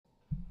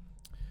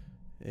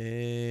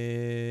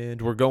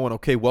And we're going.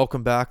 Okay,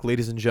 welcome back,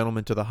 ladies and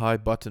gentlemen, to the High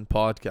Button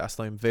Podcast.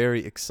 I'm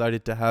very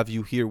excited to have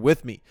you here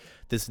with me.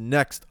 This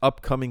next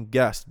upcoming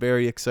guest,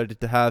 very excited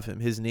to have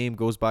him. His name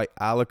goes by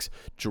Alex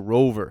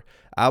Drover.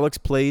 Alex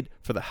played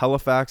for the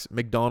Halifax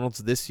McDonald's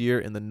this year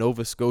in the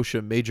Nova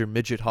Scotia Major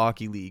Midget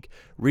Hockey League.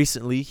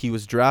 Recently, he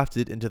was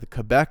drafted into the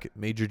Quebec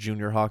Major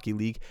Junior Hockey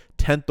League,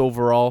 10th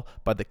overall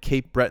by the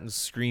Cape Breton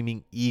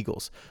Screaming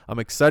Eagles. I'm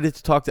excited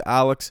to talk to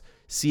Alex,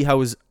 see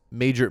how his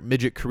major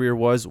midget career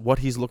was, what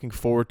he's looking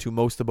forward to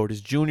most about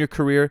his junior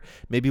career,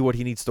 maybe what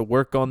he needs to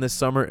work on this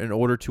summer in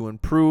order to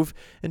improve,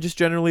 and just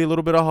generally a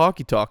little bit of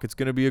hockey talk. It's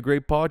going to be a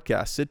great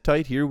podcast. Sit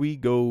tight. Here we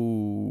go.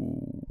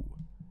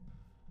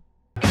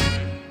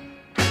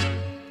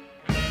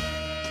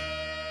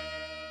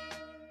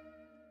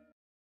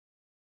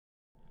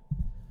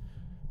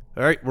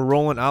 All right, we're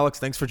rolling. Alex,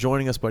 thanks for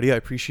joining us, buddy. I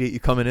appreciate you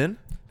coming in.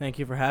 Thank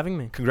you for having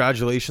me.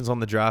 Congratulations on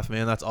the draft,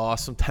 man. That's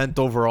awesome. 10th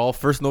overall,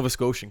 first Nova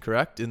Scotian,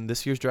 correct, in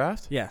this year's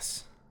draft?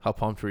 Yes. How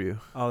pumped were you?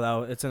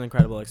 Oh, it's an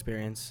incredible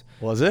experience.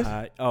 Was it?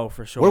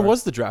 For sure. Where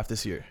was the draft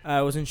this year?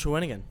 It was in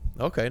Shawinigan.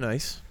 Okay,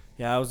 nice.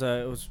 Yeah, it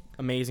was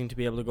amazing to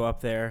be able to go up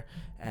there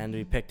and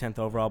be picked 10th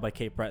overall by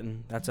Cape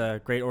Breton. That's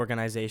a great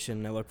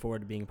organization. I look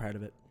forward to being a part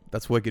of it.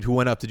 That's wicked. Who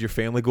went up? Did your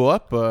family go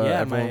up?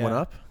 Everyone went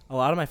up? A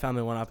lot of my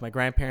family went up. My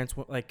grandparents,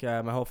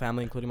 my whole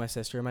family, including my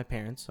sister and my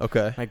parents.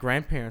 Okay. My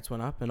grandparents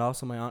went up, and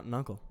also my aunt and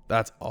uncle.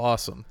 That's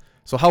awesome.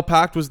 So how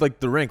packed was the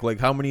rink?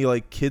 How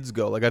many kids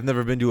go? I've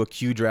never been to a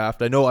Q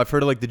draft. I know I've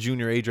heard of the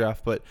junior A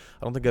draft, but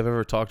I don't think I've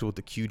ever talked about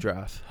the Q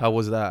draft. How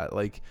was that?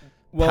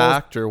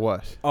 Packed or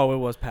what? Oh, it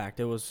was packed.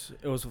 It was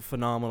a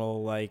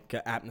phenomenal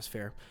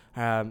atmosphere.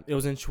 It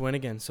was in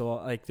Shawinigan,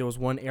 so there was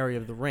one area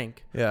of the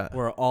rink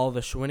where all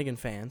the Shawinigan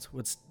fans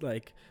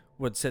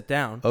would sit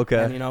down.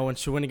 Okay. And when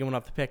Shawinigan went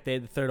up to pick, they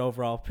had the third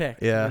overall pick.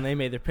 Yeah. When they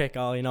made their pick,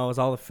 all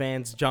the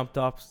fans jumped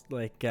up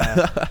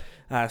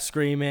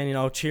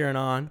screaming, cheering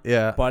on.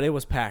 Yeah. But it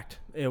was packed.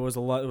 It was a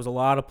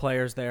lot of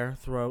players there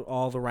throughout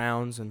all the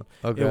rounds, and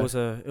okay. it was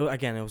an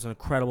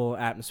incredible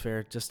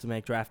atmosphere just to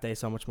make draft day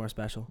so much more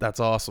special. That's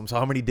awesome. So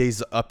how many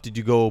days up did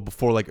you go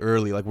before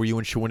early? Were you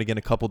in Shawinigan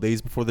a couple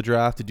days before the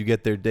draft? Did you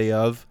get there day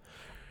of?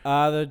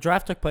 The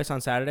draft took place on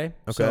Saturday,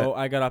 okay. So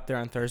I got up there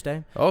on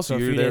Thursday. Oh, so a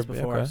you were few there days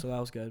before, okay. So that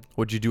was good.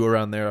 What'd you do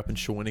around there up in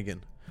Shawinigan?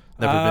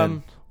 Never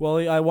been. Well,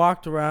 I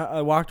walked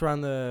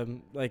around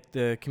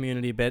the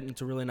community a bit. It's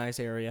a really nice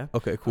area.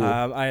 Okay, cool.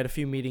 I had a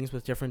few meetings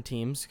with different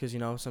teams because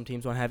some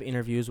teams want to have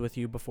interviews with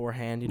you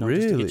beforehand.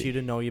 Really? Just to get you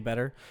to know you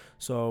better.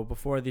 So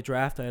before the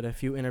draft, I had a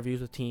few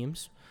interviews with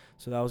teams.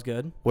 So that was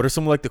good. What are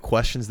some the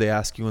questions they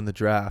ask you in the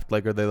draft?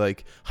 Are they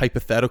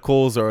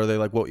hypotheticals, or are they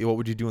what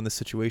would you do in this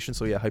situation?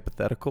 So yeah,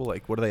 hypothetical.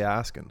 What are they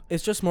asking?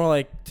 It's just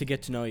more to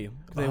get to know you.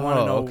 They want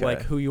to know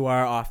okay. who you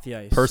are off the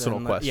ice. Personal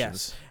and, questions.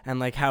 Yes,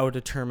 and how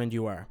determined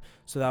you are.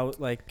 So that was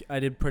I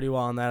did pretty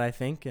well on that, I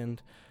think,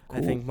 and cool.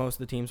 I think most of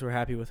the teams were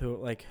happy with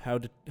how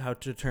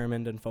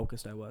determined and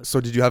focused I was.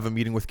 So did you have a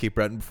meeting with Cape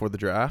Breton before the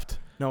draft?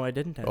 No, I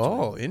didn't. Actually.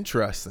 Oh,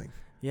 interesting.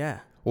 Yeah.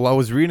 Well, I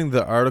was reading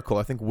the article.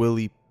 I think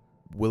Willie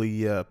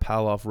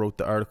Paloff wrote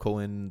the article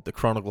in the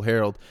Chronicle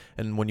Herald,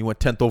 and when you went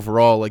 10th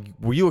overall,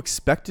 were you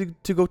expected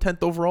to go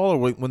 10th overall,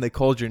 or when they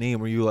called your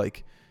name, were you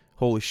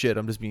holy shit,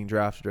 I'm just being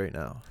drafted right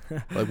now?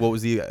 What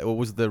was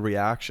the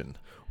reaction?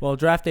 Well,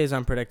 draft day is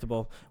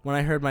unpredictable. When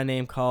I heard my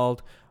name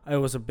called, it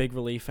was a big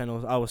relief,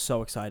 and I was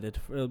so excited.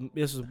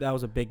 That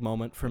was a big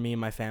moment for me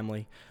and my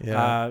family.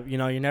 Yeah.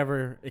 You're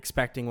never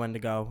expecting when to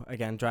go.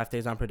 Again, draft day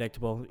is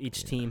unpredictable.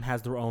 Each team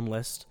has their own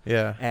list.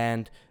 Yeah.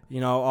 And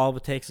all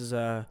it takes is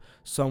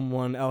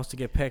someone else to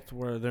get picked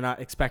where they're not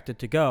expected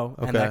to go,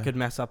 okay. And that could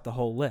mess up the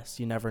whole list.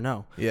 You never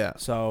know. Yeah.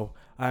 So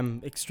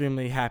I'm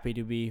extremely happy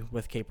to be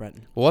with Cape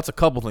Breton. Well, that's a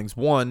couple things.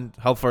 One,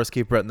 how far is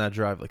Cape Breton that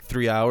drive?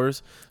 3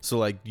 hours.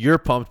 So you're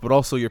pumped, but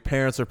also your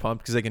parents are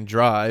pumped because they can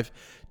drive.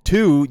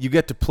 2, you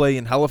get to play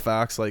in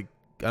Halifax I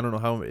don't know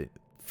how many,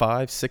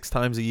 5-6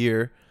 times a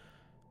year.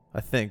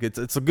 I think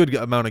it's a good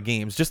amount of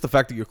games. Just the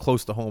fact that you're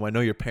close to home. I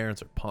know your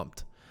parents are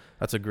pumped.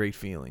 That's a great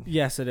feeling.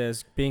 Yes, it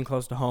is. Being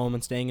close to home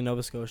and staying in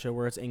Nova Scotia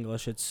where it's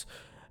English, it's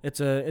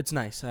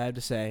nice, I have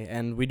to say.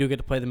 And we do get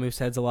to play the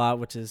Mooseheads a lot,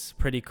 which is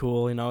pretty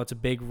cool. It's a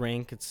big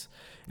rink. It's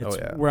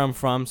where I'm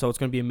from, so it's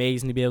going to be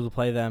amazing to be able to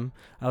play them.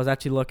 I was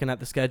actually looking at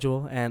the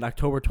schedule, and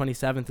October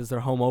 27th is their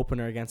home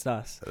opener against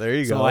us. There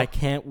you go. So I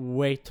can't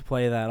wait to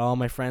play that. All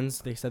my friends,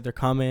 they said they're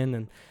coming,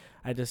 and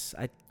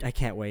I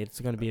can't wait.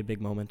 It's going to be a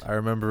big moment. I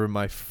remember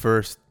my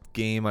first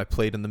game I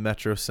played in the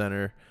Metro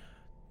Center.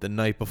 The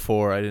night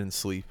before, I didn't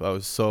sleep. I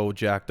was so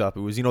jacked up.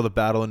 It was, the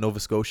Battle in Nova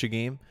Scotia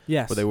game?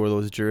 Yes. Where they wore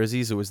those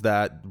jerseys. It was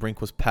that.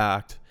 Rink was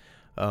packed.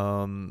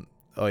 Oh,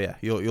 yeah.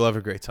 You'll have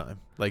a great time.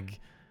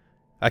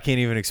 I can't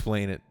even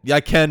explain it. Yeah,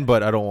 I can,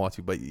 but I don't want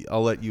to. But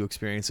I'll let you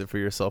experience it for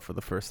yourself for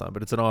the first time.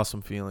 But it's an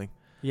awesome feeling.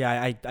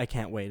 Yeah, I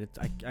can't wait.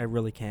 I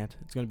really can't.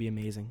 It's going to be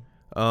amazing.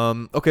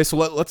 Okay,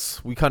 so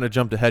we kind of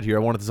jumped ahead here. I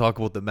wanted to talk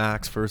about the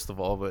Max first of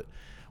all, but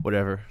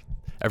whatever.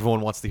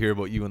 everyone wants to hear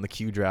about you in the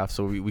Q draft,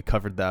 so we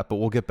covered that, but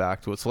we'll get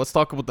back to it. So let's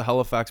talk about the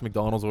Halifax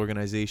McDonald's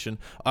organization.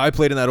 I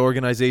played in that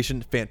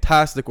organization.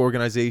 Fantastic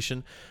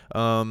organization.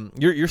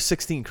 You're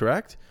 16,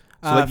 correct?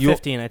 So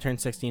 15. I turned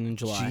 16 in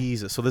July.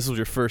 Jesus. So this was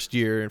your first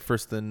year and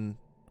first then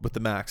with the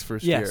Max year.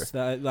 Yes,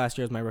 last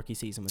year was my rookie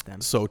season with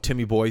them. So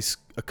Timmy Boyce,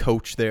 a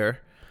coach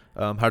there.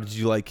 How did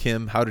you like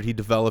him? How did he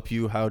develop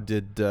you? How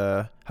did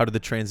the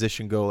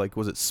transition go? Like,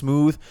 was it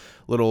smooth,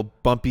 a little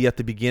bumpy at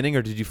the beginning,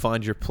 or did you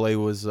find your play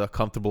was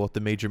comfortable at the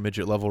major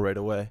midget level right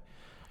away?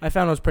 I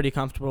found it was pretty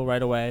comfortable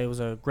right away. It was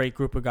a great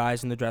group of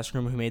guys in the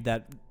dressing room who made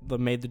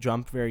the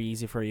jump very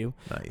easy for you.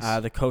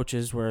 Nice. The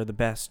coaches were the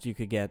best you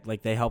could get.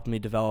 Like, they helped me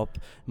develop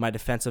my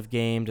defensive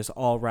game, just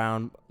all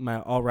round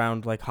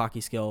like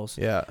hockey skills.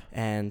 Yeah.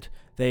 And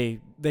they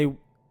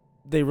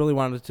really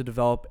wanted to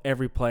develop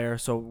every player,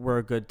 so we're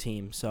a good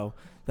team. So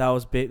that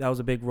was big. That was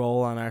a big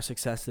role on our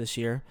success this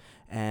year,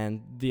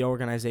 and the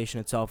organization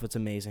itself, it's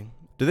amazing.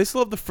 Do they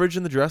still have the fridge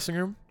in the dressing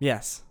room?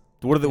 Yes.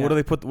 What do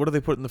they put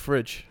in the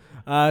fridge?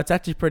 It's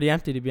actually pretty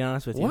empty, to be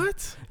honest with you.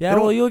 What? Yeah.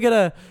 Well, you'll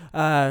get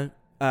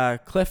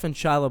Cliff and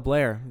Shiloh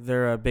Blair.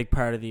 They're a big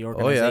part of the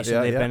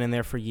organization. They've been in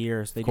there for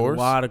years. They do a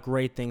lot of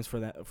great things for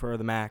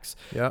the Max.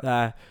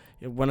 Yeah.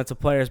 When it's a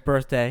player's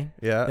birthday,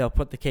 they'll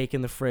put the cake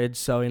in the fridge.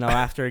 So,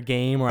 after a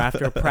game or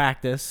after a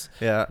practice,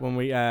 when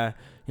we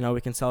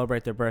we can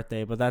celebrate their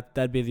birthday. But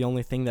that'd be the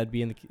only thing that'd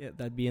be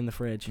in the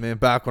fridge. Man,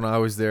 back when I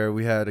was there,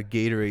 we had a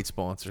Gatorade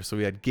sponsor. So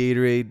we had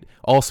Gatorade,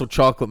 also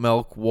chocolate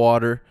milk,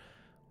 water.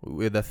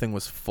 That thing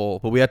was full,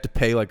 but we had to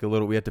pay like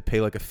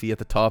a fee at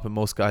the top, and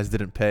most guys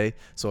didn't pay,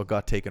 so it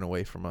got taken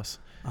away from us.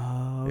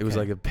 Oh, okay. It was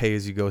like a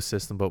pay-as-you-go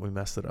system, but we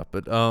messed it up.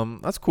 But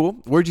that's cool.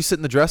 Where'd you sit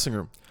in the dressing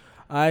room?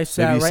 I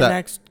sat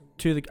next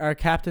to our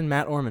captain,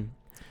 Matt Orman.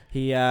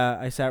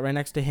 I sat right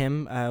next to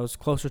him. I was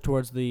closer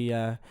towards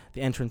the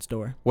entrance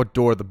door. What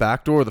door? The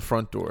back door or the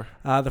front door?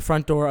 The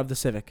front door of the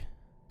Civic.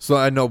 So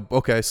I know.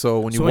 Okay, so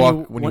when you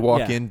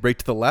walk in, right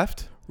to the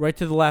left. Right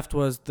to the left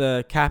was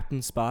the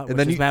captain's spot,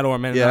 which is Matt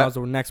Orman, and that was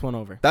the next one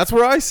over. That's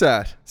where I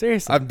sat.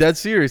 Seriously? I'm dead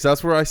serious.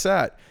 That's where I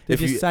sat. Did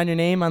you sign your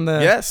name on the...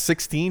 Yes,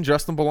 16,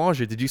 Justin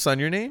Belanger. Did you sign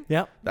your name?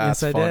 Yep.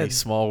 That's yes, funny. I did.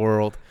 Small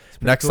world.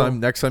 Next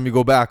time you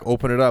go back,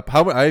 open it up.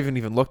 I haven't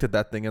even looked at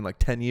that thing in like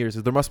 10 years.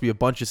 There must be a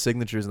bunch of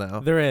signatures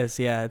now. There is,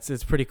 yeah.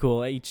 It's pretty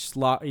cool. Each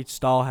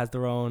stall has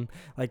their own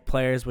like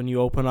players. When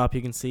you open up,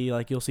 you can see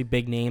you'll see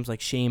big names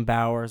like Shane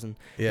Bowers, and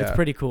it's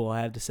pretty cool,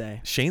 I have to say.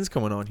 Shane's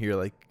coming on here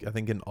I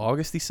think in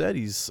August. He said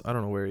I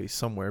don't know where he's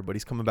somewhere, but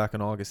he's coming back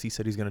in August. He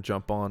said he's going to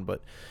jump on.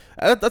 But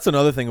that's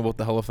another thing about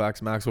the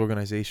Halifax Max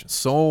organization.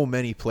 So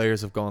many players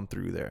have gone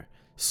through there.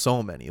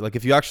 So many. Like,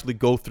 if you actually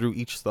go through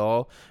each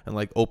stall and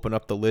like open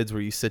up the lids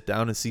where you sit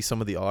down and see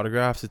some of the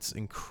autographs, it's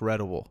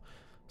incredible.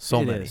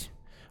 So many.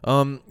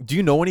 Do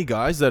you know any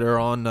guys that are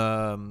on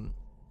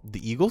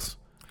the Eagles?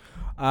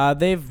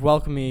 They've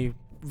welcomed me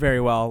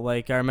very well.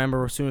 Like, I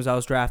remember as soon as I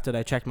was drafted,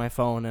 I checked my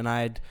phone and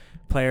I had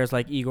players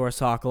like Igor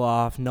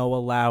Sokolov,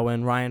 Noah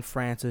Lowen, Ryan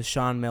Francis,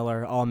 Sean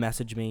Miller all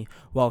messaged me,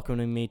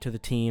 welcoming me to the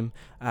team.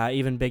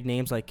 Even big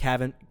names like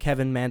Kevin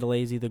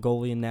Mandalese, the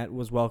goalie in net,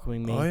 was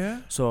welcoming me. Oh, yeah?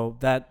 So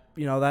that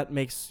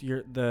makes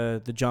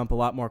the jump a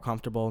lot more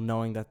comfortable,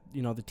 knowing that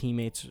the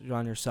teammates are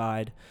on your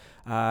side.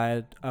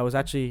 I was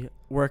actually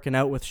working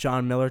out with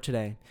Sean Miller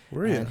today.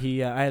 Were you?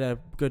 And I had a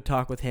good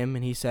talk with him,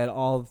 and he said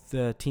all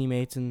the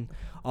teammates and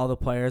all the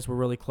players were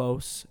really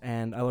close,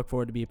 and I look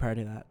forward to be a part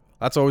of that.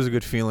 That's always a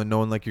good feeling,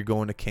 knowing like you're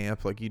going to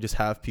camp. Like, you just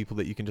have people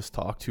that you can just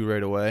talk to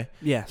right away.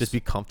 Yes. Just be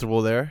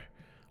comfortable there.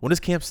 When does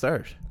camp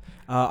start?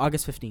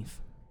 August 15th.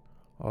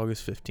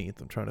 August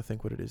 15th. I'm trying to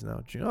think what it is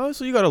now. Oh,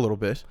 so you got a little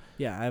bit.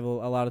 Yeah, I have a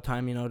lot of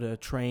time, to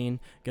train,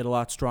 get a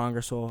lot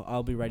stronger, so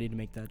I'll be ready to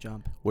make that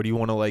jump. What do you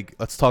want to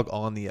let's talk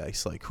on the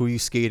ice. Like, who are you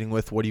skating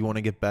with? What do you want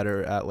to get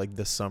better at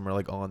this summer,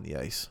 on the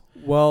ice?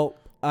 Well,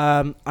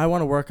 I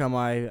want to work on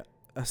my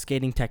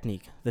skating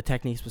technique, the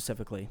technique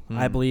specifically.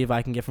 I believe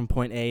I can get from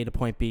point A to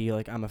point B.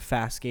 I'm a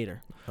fast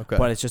skater. Okay.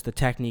 But it's just the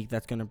technique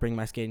that's going to bring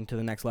my skating to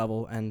the next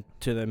level and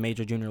to the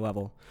major junior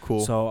level.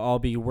 Cool. So I'll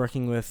be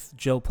working with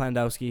Jill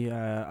Plandowski,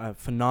 a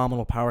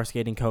phenomenal power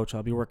skating coach.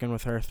 I'll be working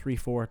with her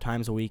 3-4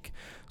 times a week.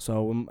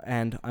 So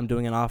and I'm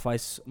doing an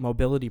off-ice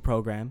mobility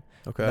program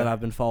that I've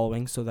been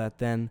following, so that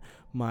then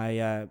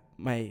my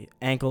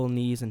ankle,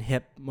 knees, and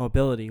hip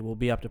mobility will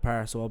be up to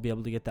par. So I'll be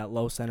able to get that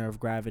low center of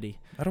gravity.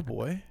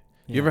 Attaboy.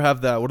 You ever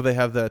have that? What do they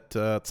have that?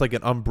 It's like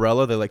an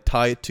umbrella. They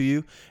tie it to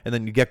you, and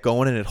then you get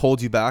going, and it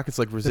holds you back. It's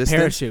like resistance. The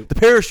parachute. The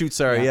parachute.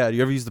 Sorry, yeah. Do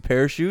you ever use the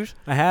parachute?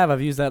 I have. I've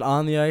used that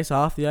on the ice,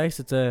 off the ice.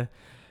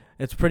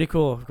 It's pretty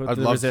cool. I'd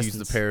love to use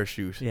the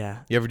parachute. Yeah.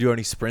 You ever do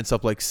any sprints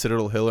up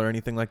Citadel Hill or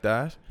anything like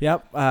that?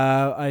 Yep.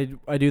 I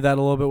do that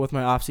a little bit with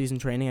my off-season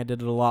training. I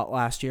did it a lot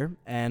last year,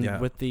 and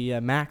with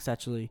the Max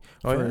actually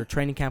for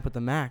training camp with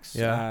the Max.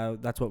 Yeah.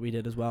 That's what we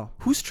did as well.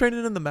 Who's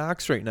training in the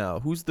Max right now?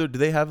 Do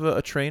they have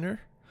a trainer?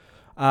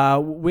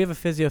 We have a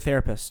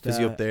physiotherapist.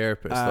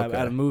 Okay.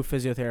 At a Move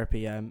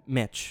Physiotherapy,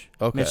 Mitch.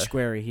 Okay. Mitch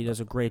Squarey. He does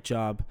a great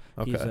job.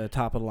 Okay. He's a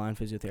top-of-the-line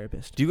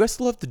physiotherapist. Do you guys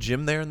still have the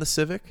gym there in the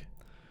Civic?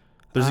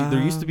 There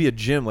used to be a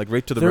gym right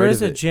to the right of it. There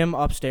is a gym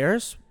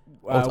upstairs,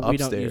 We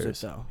don't use it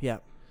though. Yeah.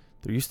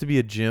 There used to be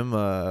a gym.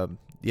 I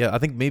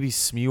think maybe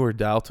Smew or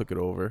Dow took it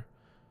over.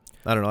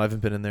 I don't know. I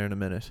haven't been in there in a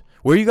minute.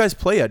 Where do you guys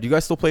play at? Do you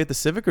guys still play at the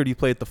Civic or do you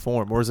play at the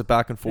Forum? Or is it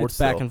back and forth? It's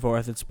back and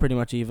forth. It's pretty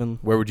much even.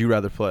 Where would you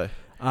rather play?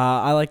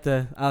 I like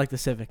the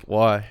Civic.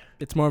 Why?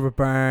 It's more of a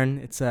burn.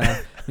 It's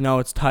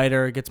it's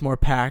tighter. It gets more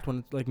packed when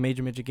it's like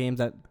major games.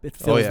 That it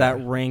fills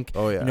that rink.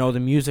 Oh yeah. The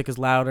music is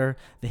louder.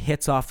 The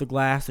hits off the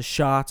glass, the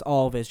shots,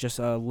 all of it is just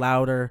a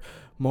louder,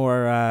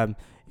 more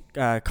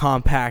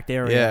compact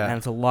area, and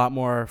it's a lot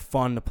more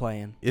fun to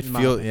play in. It's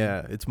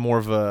more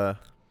of a.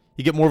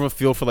 You get more of a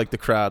feel for like the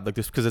crowd, like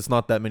just because it's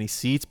not that many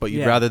seats, but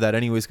you'd rather that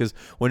anyways. Because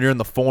when you're in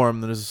the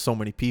Forum, there's so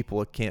many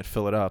people, it can't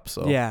fill it up.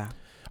 So yeah.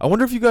 I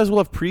wonder if you guys will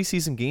have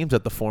preseason games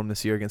at the Forum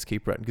this year against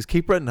Cape Breton, because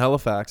Cape Breton and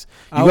Halifax,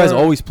 you guys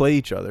always play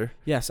each other.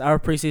 Yes, our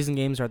preseason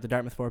games are at the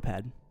Dartmouth 4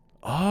 pad.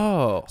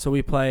 Oh. So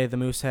we play the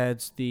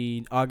Mooseheads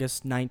the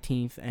August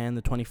 19th and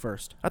the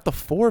 21st. At the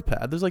 4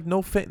 pad? There's like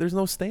there's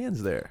no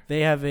stands there.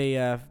 They have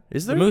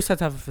Is there? The Mooseheads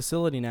have a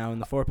facility now in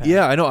the 4 pad.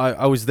 Yeah, I know.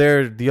 I was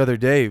there the other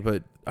day,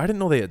 but I didn't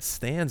know they had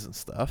stands and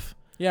stuff.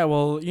 Yeah,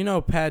 well,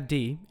 Pad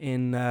D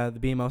in the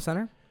BMO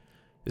Center?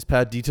 Is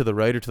Pad D to the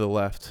right or to the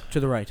left? To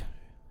the right.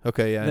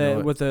 Okay, yeah, I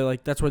know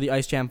that's where the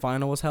Ice Jam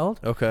final was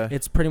held. Okay.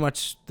 It's pretty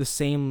much the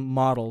same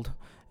modeled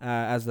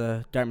as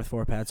the Dartmouth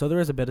 4 pad. So there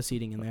is a bit of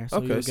seating in there. So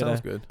okay,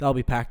 sounds good. That'll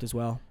be packed as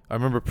well. I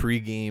remember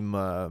pre-game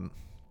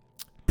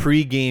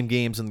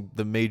games in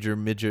the major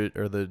midget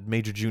or the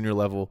major junior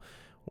level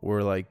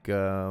were like,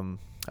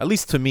 at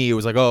least to me, it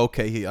was like, oh,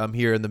 okay, I'm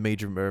here in the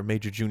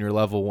major junior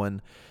level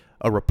when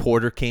a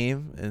reporter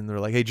came and they're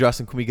like, hey,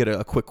 Justin, can we get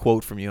a quick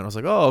quote from you? And I was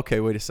like, oh,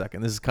 okay, wait a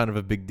second. This is kind of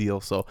a big deal.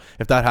 So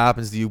if that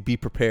happens, you be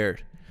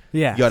prepared.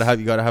 Yeah. You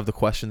gotta have the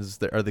questions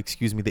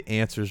the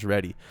answers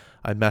ready.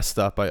 I messed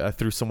up. I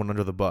threw someone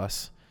under the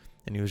bus,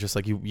 and he was just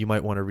like, you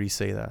might want to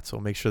re-say that. So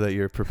make sure that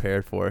you're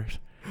prepared for it.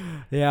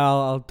 Yeah,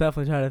 I'll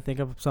definitely try to think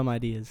of some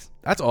ideas.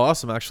 That's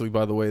awesome, actually.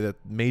 By the way, that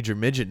major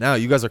midget. Now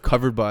you guys are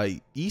covered by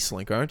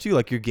Eastlink, aren't you?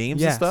 Like your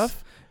games and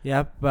stuff.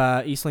 Yep.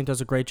 Eastlink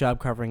does a great job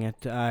covering it.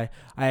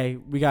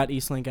 We got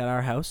Eastlink at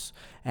our house,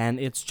 and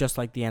it's just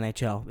like the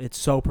NHL. It's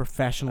so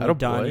professionally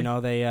done.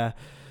 Boy.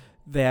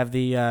 They have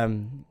the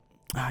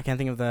I can't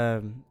think of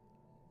the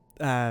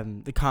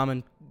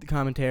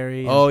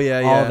commentary. Oh yeah,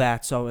 all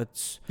that. So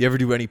it's. You ever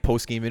do any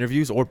post-game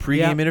interviews or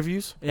pre-game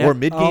interviews or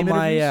mid-game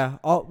interviews?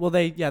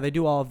 They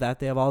do all of that.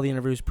 They have all the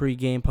interviews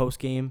pre-game,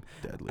 post-game,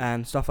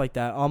 and stuff like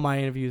that. All my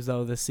interviews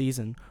though this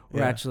season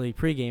were actually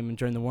pre-game and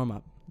during the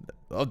warm-up.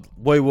 Oh,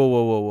 wait,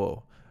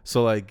 whoa!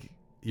 So like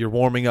you're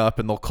warming up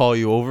and they'll call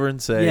you over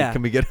and say,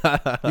 "Can we get?"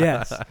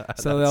 Yes.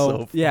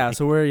 So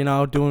So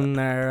we're doing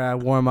our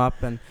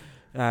warm-up and.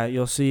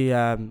 You'll see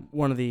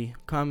one of the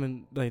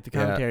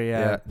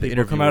commentary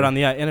people come out on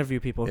the interview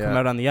people come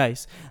out on the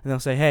ice and they'll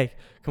say, "Hey,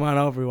 come on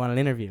over, we want an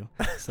interview."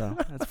 So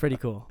that's pretty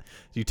cool.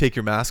 Do you take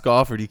your mask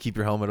off or do you keep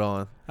your helmet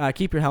on?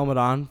 Keep your helmet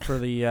on for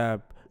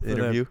the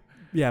interview.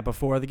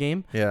 Before the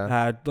game.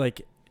 Yeah.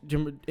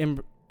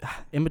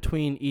 In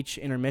between each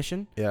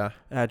intermission. Yeah.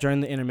 During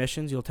the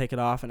intermissions, you'll take it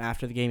off, and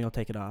after the game, you'll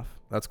take it off.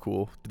 That's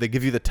cool. Do they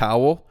give you the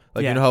towel?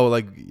 Like you know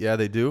how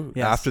they do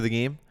after the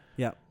game.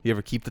 Yeah. You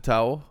ever keep the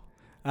towel?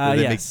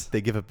 Yes.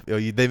 They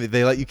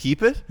let you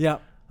keep it? Yeah.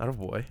 Oh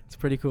boy. It's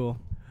pretty cool.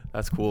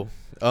 That's cool.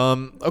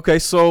 Okay,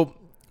 so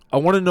I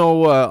want to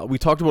know, we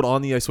talked about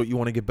on the ice what you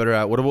want to get better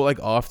at. What about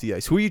like off the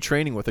ice? Who are you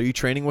training with? Are you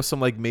training with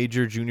some like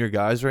major junior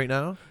guys right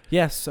now?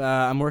 Yes,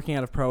 I'm working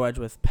out of Pro Edge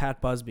with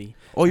Pat Busby.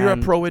 Oh, you're at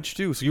Pro Edge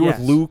too. So you're with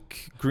Luke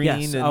Green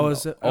and all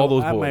those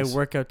boys. At my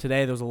workout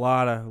today, there was a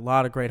lot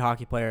of great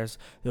hockey players.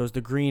 There was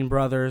the Green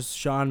brothers,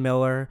 Sean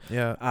Miller.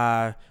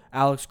 Yeah.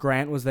 Alex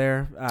Grant was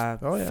there.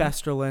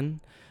 Festerlin.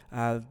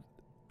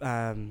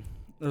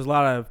 There's a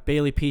lot of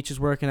Bailey Peaches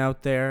working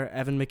out there.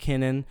 Evan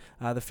McKinnon,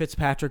 the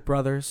Fitzpatrick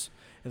brothers.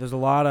 There's a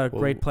lot of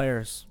great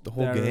players. The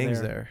whole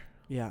gang's there.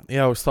 Yeah.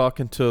 Yeah, I was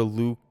talking to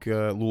Luke.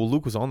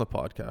 Luke was on the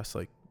podcast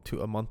like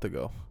a month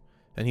ago,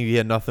 and he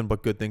had nothing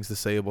but good things to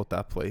say about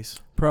that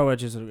place. Pro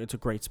Edge it's a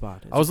great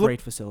spot. It's a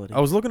great facility. I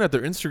was looking at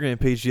their Instagram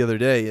page the other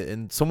day,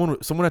 and someone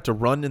had to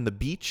run in the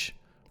beach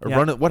or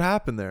run it. What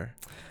happened there?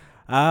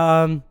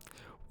 That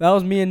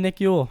was me and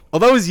Nick Yule. Oh,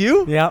 that was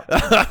you? Yeah.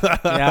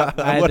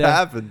 What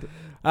happened?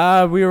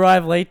 We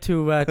arrived late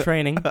to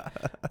training,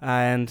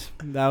 and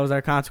that was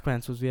our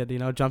consequence. Was we had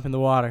to jump in the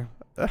water.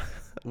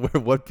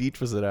 What beach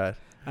was it at?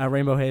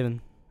 Rainbow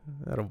Haven.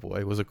 Oh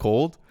boy, was it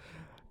cold?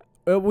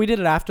 We did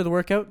it after the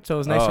workout, so it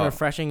was nice and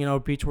refreshing.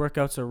 Beach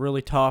workouts are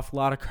really tough, a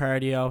lot of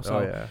cardio.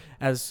 So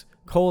as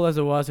cold as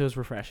it was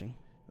refreshing.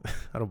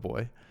 Oh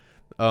boy.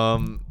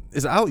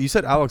 You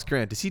said Alex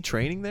Grant? Is he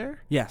training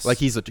there? Yes. Like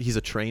he's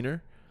a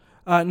trainer?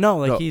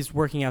 No, he's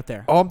working out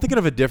there. Oh, I'm thinking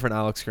of a different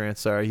Alex Grant.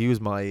 Sorry, he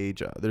was my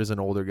age. There's an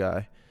older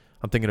guy.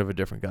 I'm thinking of a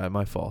different guy.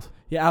 My fault.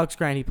 Yeah, Alex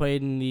Grant. He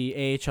played in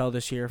the AHL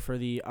this year for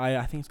the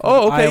I think it's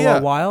called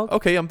Iowa Wild.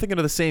 Okay, I'm thinking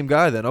of the same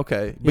guy then.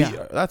 Okay,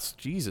 but that's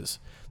Jesus.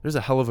 There's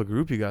a hell of a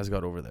group you guys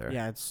got over there.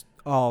 Yeah, it's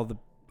all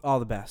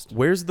the best.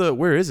 Where is it?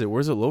 Where's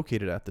it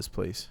located at this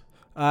place?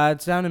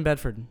 It's down in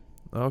Bedford.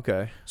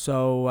 Okay.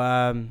 So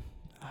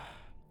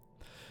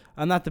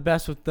I'm not the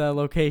best with the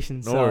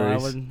locations, No so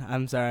worries.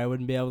 I'm sorry, I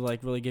wouldn't be able to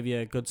like really give you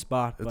a good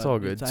spot. It's but all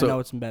good. I So know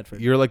it's in Bedford.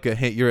 You're like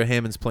you're a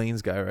Hammonds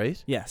Plains guy,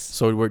 right? Yes.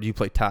 So where do you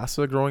play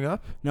Tassa growing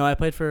up? No, I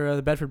played for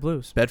the Bedford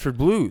Blues. Bedford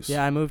Blues.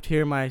 Yeah, I moved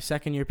here my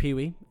second year Pee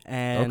Wee,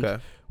 and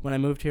Okay. when I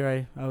moved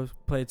here, I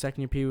played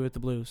second year Pee Wee with the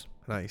Blues.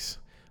 Nice.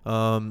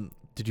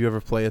 Did you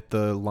ever play at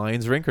the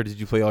Lions rink, or did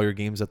you play all your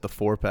games at the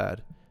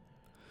 4-pad?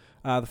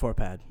 The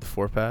 4-pad. The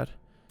 4-pad?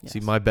 Yes. See,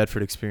 my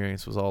Bedford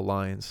experience was all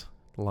Lions.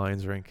 The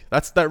Lions rink.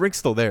 That rink's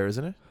still there,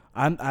 isn't it?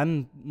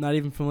 I'm not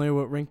even familiar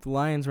what rink the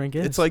Lions rink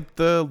is. It's like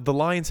the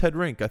Lions Head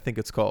rink, I think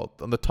it's called,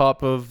 on the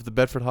top of the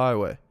Bedford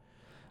Highway.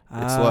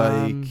 It's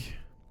like...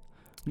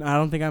 No, I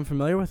don't think I'm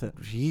familiar with it.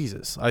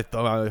 Jesus. I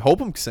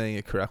hope I'm saying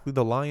it correctly.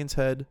 The Lions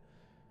Head.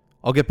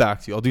 I'll get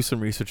back to you. I'll do some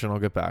research and I'll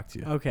get back to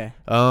you. Okay.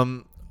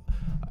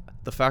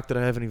 The fact that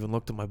I haven't even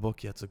looked at my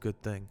book yet is a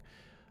good thing.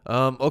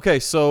 Okay,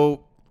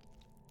 so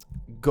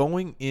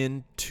going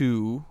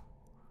into...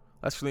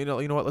 Actually,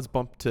 you know what? Let's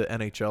bump to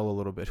NHL a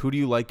little bit. Who do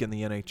you like in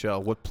the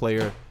NHL? What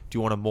player do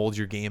you want to mold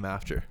your game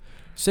after?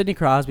 Sidney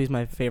Crosby's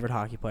my favorite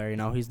hockey player. You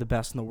know, he's the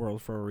best in the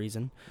world for a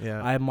reason.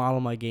 Yeah. I model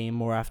my game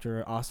more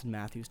after Austin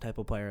Matthews type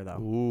of player, though.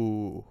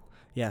 Ooh.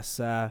 Yes,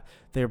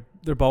 they're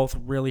both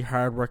really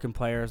hard-working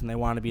players, and they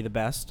want to be the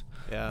best.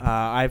 Yeah.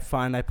 I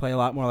find I play a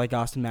lot more like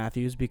Austin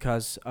Matthews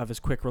because of his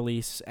quick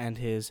release and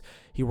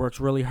he works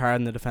really hard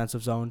in the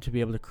defensive zone to be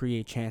able to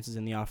create chances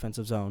in the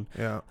offensive zone.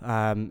 Yeah.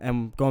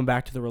 And going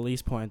back to the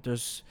release point,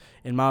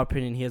 in my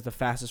opinion, he has the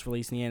fastest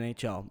release in the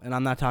NHL. And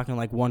I'm not talking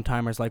like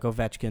one-timers like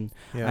Ovechkin.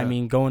 Yeah. I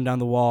mean going down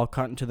the wall,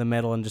 cutting to the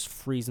middle, and just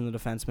freezing the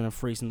defenseman and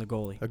freezing the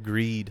goalie.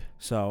 Agreed.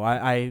 So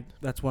I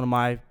that's one of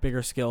my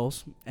bigger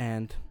skills,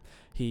 and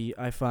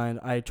I find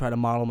I try to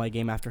model my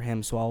game after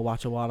him, so I'll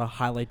watch a lot of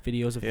highlight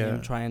videos of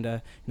him trying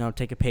to,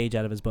 take a page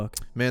out of his book.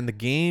 Man, the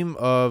game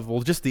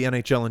of, just the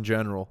NHL in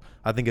general,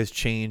 I think has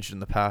changed in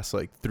the past,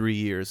 3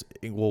 years.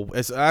 Well,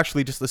 it's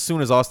actually just as soon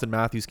as Austin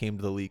Matthews came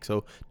to the league,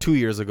 so 2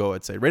 years ago,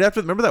 I'd say. Right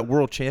after, remember that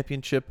World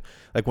Championship,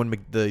 when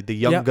the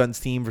Young Guns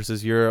team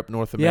versus Europe,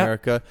 North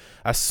America?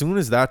 As soon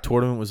as that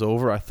tournament was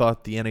over, I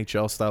thought the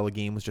NHL style of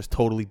game was just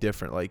totally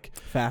different.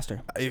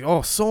 Faster.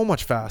 So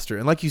much faster.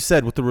 And like you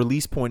said, with the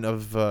release point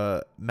of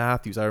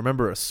Matthews, I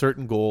remember a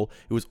certain goal.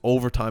 It was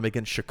overtime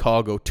against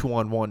Chicago,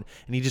 2-on-1,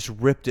 and he just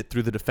ripped it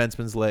through the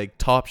defenseman's leg,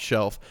 top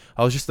shelf.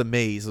 I was just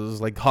amazed. It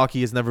was like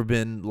hockey has never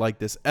been like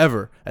this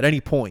ever at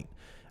any point,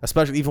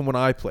 especially even when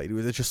I played.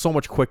 It's just so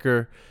much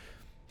quicker.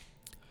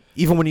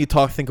 Even when you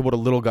think about a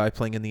little guy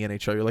playing in the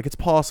NHL, you're like, it's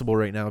possible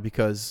right now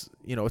because,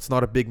 it's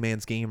not a big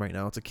man's game right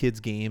now. It's a kid's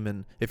game,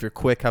 and if you're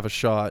quick, have a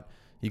shot,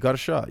 you got a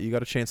shot. You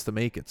got a chance to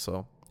make it,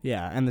 so...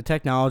 Yeah, and the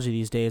technology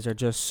these days are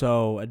just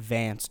so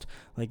advanced.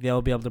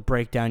 They'll be able to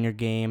break down your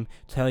game,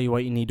 tell you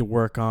what you need to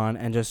work on,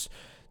 and it's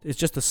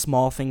just the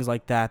small things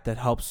like that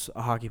helps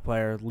a hockey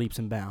player leaps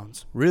and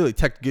bounds. Really?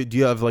 Do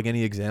you have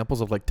any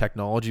examples of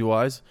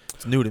technology-wise?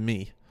 It's new to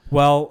me.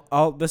 Well,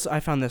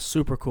 I found this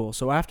super cool.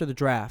 So after the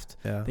draft,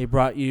 they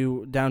brought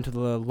you down to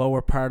the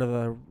lower part of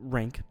the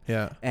rink.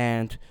 Yeah.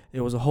 And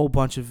it was a whole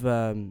bunch of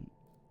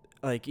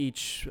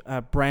each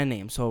brand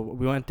name. So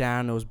we went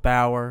down. It was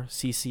Bauer,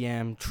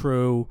 CCM,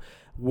 True,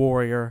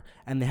 Warrior,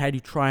 and they had you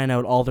trying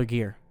out all their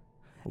gear.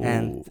 Ooh.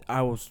 And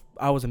I was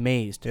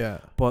amazed. Yeah.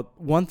 But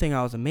one thing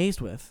I was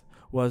amazed with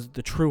was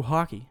the True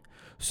hockey.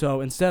 So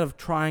instead of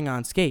trying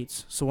on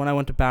skates, so when I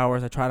went to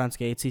Bauer's, I tried on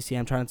skates,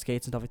 CCM tried on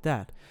skates and stuff like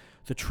that.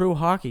 The True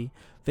hockey,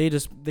 they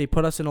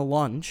put us in a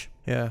lunge.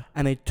 Yeah.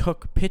 And they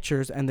took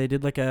pictures, and they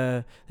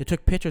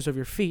took pictures of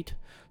your feet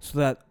so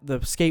that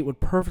the skate would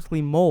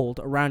perfectly mold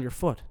around your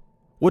foot.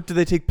 What do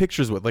they take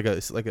pictures with? Like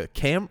a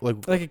cam?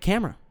 Like a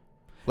camera.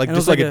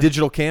 Just like a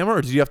digital camera,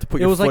 or did you have to put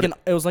your foot?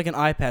 It was like an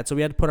iPad, so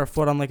we had to put our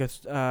foot on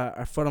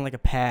a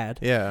pad.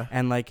 Yeah.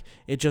 And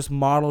it just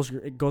models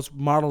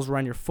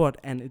around your foot,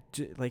 and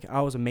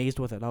I was amazed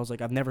with it. I was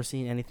like, I've never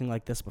seen anything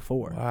like this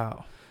before.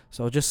 Wow.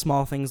 So just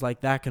small things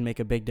like that can make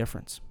a big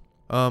difference.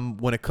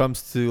 When it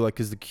comes to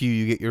as the Q,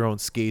 you get your own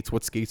skates.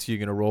 What skates are you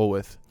gonna roll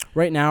with?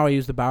 Right now, I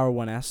use the Bauer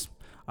 1S.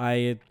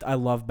 I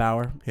love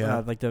Bauer,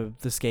 yeah.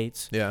 The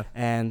skates. Yeah.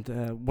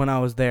 And when I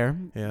was there,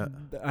 yeah,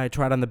 I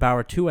tried on the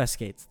Bauer 2S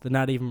skates. They're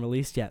not even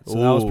released yet, so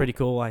that was pretty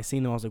cool. I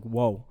seen them, I was like,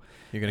 whoa.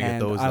 You're gonna get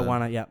those. I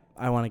want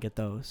to get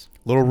those.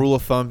 Little rule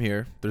of thumb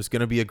here: there's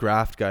gonna be a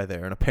graft guy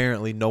there, and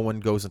apparently no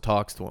one goes and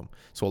talks to him.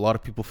 So a lot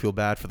of people feel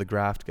bad for the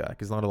graft guy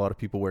because not a lot of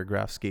people wear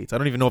graft skates. I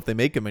don't even know if they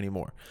make them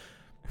anymore.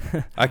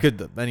 I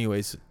could,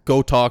 anyways,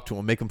 go talk to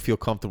him, make him feel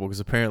comfortable because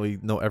apparently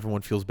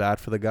everyone feels bad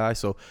for the guy.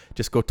 So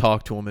just go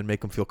talk to him and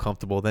make him feel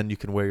comfortable. Then you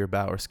can wear your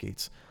Bauer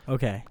skates.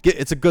 Okay.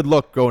 It's a good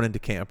look going into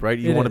camp, right?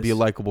 You want to be a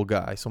likable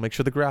guy, so make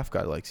sure the graft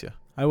guy likes you.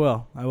 I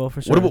will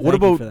for sure. What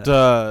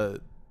about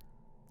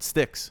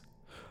sticks?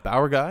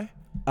 Bauer guy?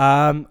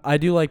 I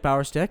do like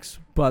Bauer sticks,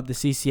 but the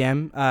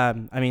CCM,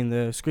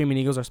 the Screaming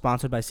Eagles are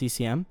sponsored by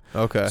CCM.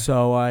 Okay.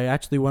 So I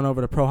actually went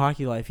over to Pro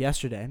Hockey Life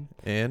yesterday.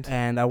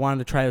 And I wanted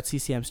to try out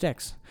CCM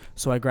sticks.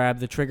 So I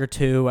grabbed the Trigger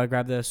 2, I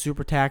grabbed the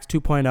Super Tax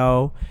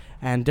 2.0,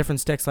 and different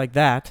sticks like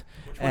that.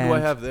 Which one do I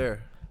have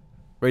there?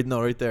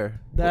 Right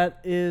there. That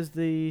is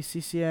the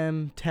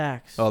CCM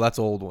Tax. Oh, that's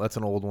old. That's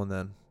an old one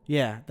then.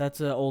 Yeah, that's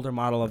an older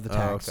model of the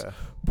Tax. Oh, okay.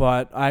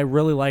 But I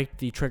really liked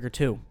the Trigger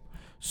 2.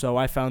 So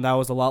I found that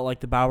was a lot like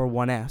the Bauer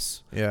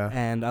 1S. Yeah.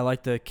 And I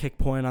like the kick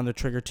point on the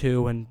Trigger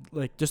 2 and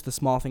like just the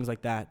small things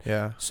like that.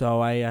 Yeah.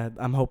 So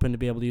I'm hoping to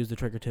be able to use the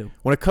Trigger 2.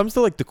 When it comes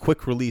to like the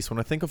quick release, when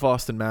I think of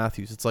Austin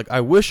Matthews, it's like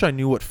I wish I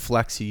knew what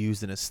flex he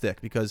used in his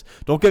stick, because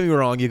don't get me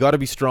wrong, you got to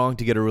be strong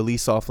to get a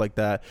release off like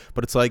that.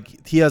 But it's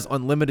like he has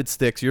unlimited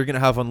sticks. You're going to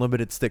have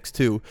unlimited sticks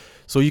too.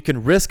 So you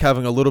can risk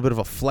having a little bit of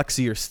a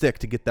flexier stick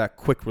to get that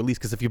quick release,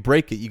 because if you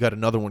break it, you got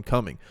another one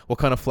coming. What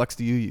kind of flex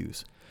do you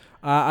use?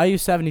 I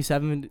use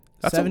 77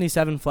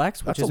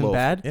 flex, which isn't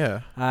bad.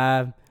 Yeah.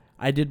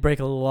 I did break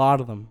a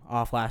lot of them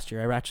off last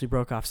year. I actually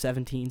broke off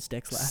 17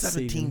 sticks last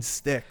season. 17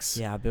 sticks.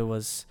 Yeah, but it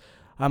was.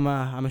 I'm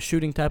a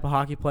shooting type of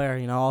hockey player.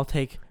 You know, I'll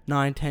take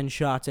 9-10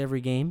 shots every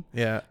game.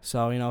 Yeah.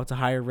 So you know, it's a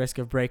higher risk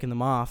of breaking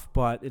them off,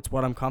 but it's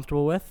what I'm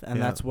comfortable with, and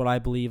that's what I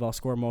believe I'll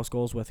score most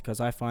goals with, because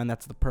I find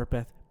that's the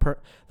perfect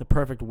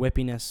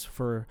whippiness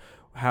for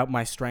how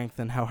my strength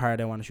and how hard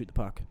I want to shoot the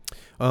puck.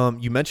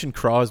 You mentioned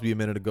Crosby a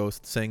minute ago,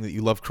 saying that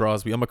you love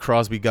Crosby. I'm a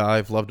Crosby guy.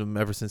 I've loved him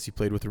ever since he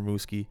played with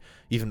Rimouski,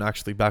 even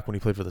actually back when he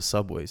played for the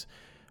Subways.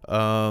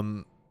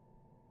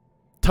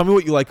 Tell me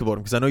what you like about him,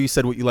 because I know you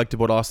said what you liked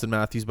about Austin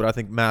Matthews, but I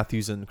think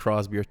Matthews and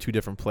Crosby are two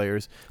different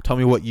players. Tell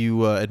me what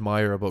you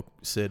admire about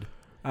Sid.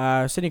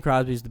 Sidney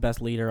Crosby is the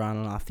best leader on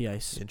and off the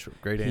ice.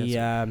 Great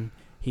answer.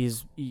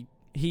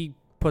 He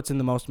puts in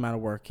the most amount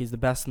of work. He's the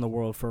best in the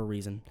world for a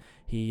reason.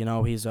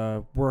 He's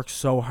works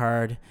so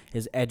hard.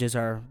 His edges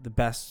are the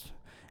best,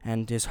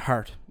 and his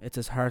heart. It's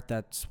his heart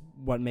that's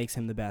what makes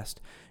him the best.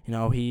 You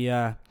know,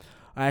 I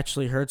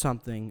actually heard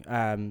something.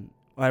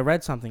 I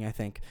read something, I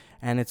think,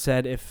 and it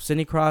said if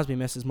Sidney Crosby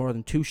misses more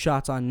than 2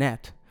 shots on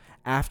net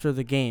after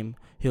the game,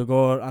 he'll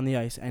go out on the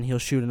ice and he'll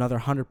shoot another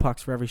 100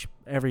 pucks for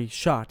every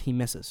shot he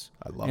misses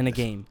in a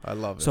game. I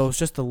love it. So it's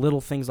just the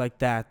little things like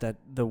that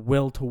the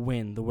will to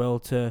win, the will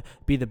to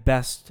be the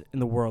best in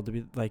the world, to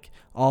be like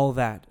all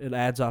that, it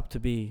adds up to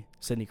be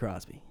Sidney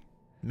Crosby.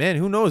 Man,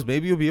 who knows?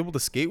 Maybe you'll be able to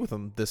skate with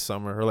him this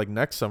summer, or like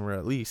next summer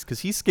at least,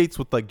 because he skates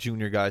with like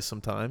junior guys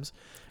sometimes.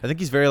 I think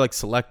he's very like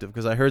selective,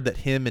 because I heard that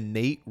him and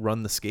Nate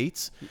run the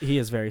skates. He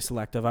is very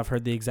selective. I've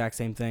heard the exact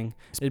same thing.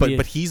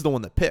 But he's the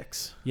one that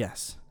picks.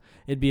 Yes.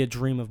 It'd be a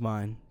dream of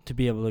mine to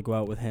be able to go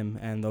out with him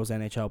and those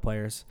NHL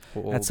players.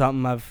 Well, that's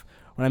something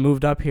when I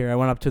moved up here, I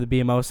went up to the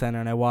BMO Center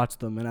and I watched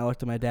them, and I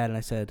looked at my dad and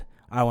I said,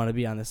 I want to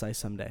be on this ice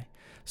someday.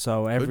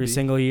 So every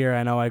single year,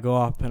 I know I go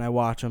up and I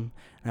watch him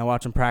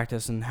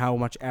practice and how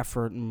much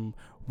effort and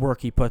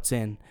work he puts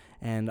in.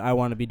 And I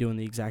want to be doing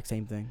the exact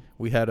same thing.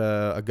 We had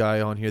a guy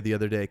on here the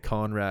other day,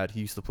 Conrad. He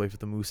used to play for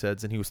the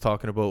Mooseheads, and he was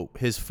talking about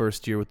his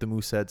first year with the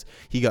Mooseheads.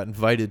 He got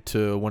invited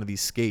to one of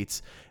these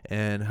skates,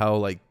 and how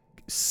like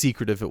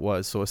secretive it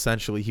was. So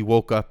essentially, he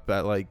woke up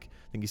at like,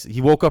 I think he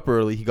woke up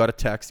early. He got a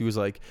text. He was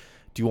like,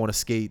 "Do you want to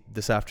skate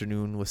this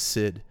afternoon with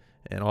Sid?"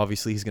 And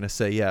obviously, he's gonna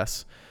say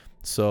yes.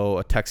 So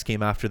a text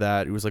came after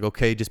that. It was like,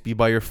 okay, just be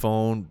by your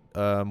phone.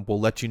 We'll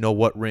let you know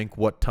what rink,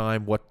 what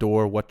time, what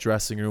door, what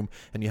dressing room,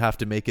 and you have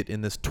to make it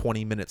in this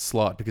 20-minute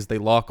slot, because they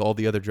lock all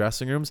the other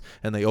dressing rooms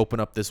and they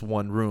open up this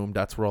one room.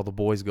 That's where all the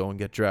boys go and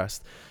get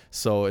dressed.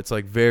 So it's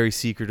like very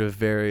secretive,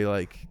 very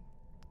like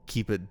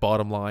keep it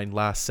bottom line,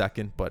 last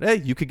second. But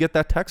hey, you could get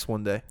that text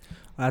one day.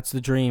 That's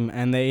the dream,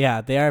 and they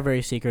are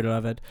very secretive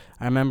of it.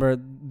 I remember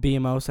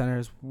BMO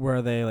centers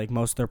where they like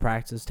most of their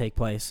practices take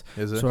place.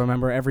 Is it? So I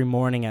remember every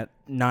morning at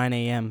 9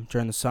 a.m.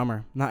 during the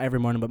summer, not every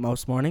morning, but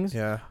most mornings.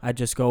 Yeah. I'd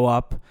just go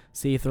up,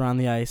 see if they're on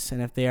the ice, and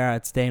if they are,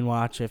 I'd stay and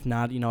watch. If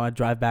not, I'd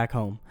drive back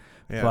home.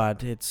 Yeah.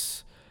 But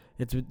it's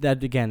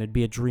that again, it'd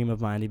be a dream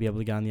of mine to be able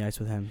to get on the ice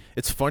with him.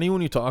 It's funny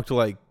when you talk to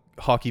like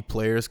hockey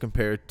players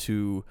compared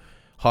to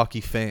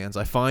hockey fans.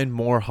 I find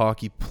more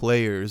hockey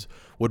players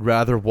would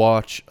rather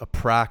watch a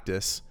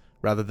practice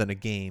rather than a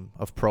game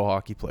of pro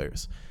hockey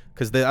players,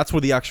 because that's where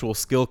the actual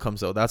skill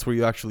comes out. That's where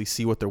you actually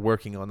see what they're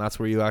working on. That's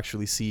where you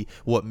actually see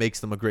what makes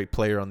them a great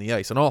player on the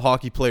ice. And all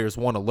hockey players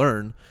want to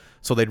learn,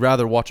 so they'd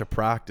rather watch a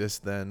practice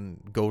than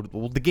go to,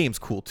 well, the game's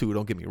cool too,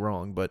 don't get me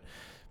wrong, but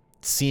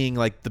seeing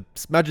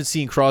imagine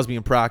seeing Crosby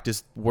in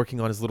practice working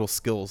on his little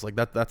skills like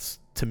that's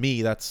to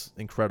me that's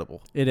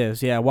incredible. It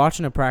is, yeah.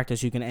 Watching a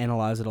practice, you can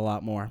analyze it a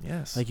lot more.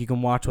 Yes. Like you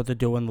can watch what they're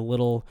doing, the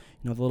little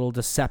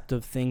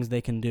deceptive things they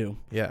can do.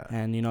 Yeah.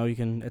 And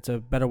it's a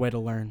better way to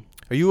learn.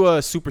 Are you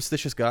a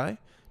superstitious guy? Do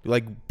you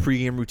like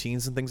pregame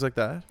routines and things like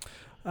that?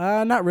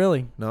 Not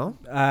really. No.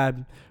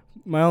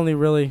 My only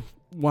really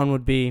one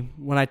would be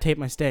when I tape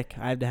my stick,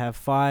 I have to have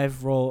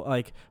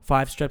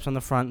 5 strips on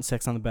the front and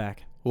 6 on the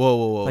back.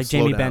 Whoa. Like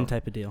Jamie Benn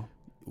type of deal.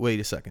 Wait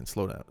a second.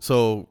 Slow down.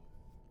 So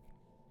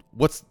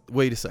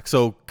wait a sec.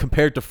 So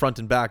compared to front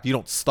and back, you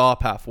don't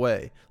stop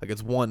halfway. Like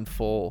it's one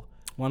full.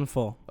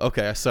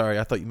 Okay. Sorry.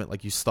 I thought you meant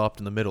like you stopped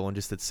in the middle and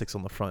just did 6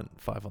 on the front,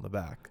 5 on the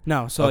back.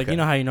 No. So like,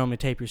 how you normally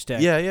tape your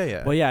stick.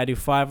 Yeah. Well, yeah, I do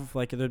 5,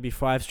 like there'd be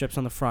 5 strips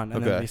on the front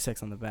and then there'd be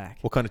 6 on the back.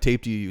 What kind of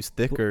tape do you use?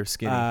 Thick or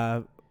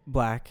skinny?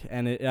 Black.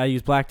 And I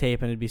use black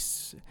tape and it'd be,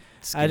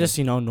 I just,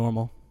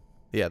 normal.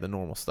 Yeah, the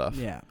normal stuff.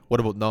 Yeah. What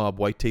about knob?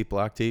 White tape,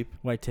 black tape?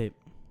 White tape.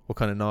 What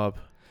kind of knob?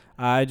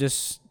 I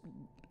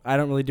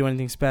don't really do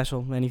anything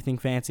special, anything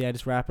fancy. I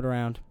just wrap it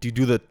around. You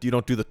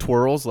don't do the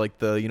twirls like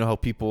how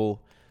people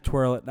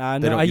twirl it? No,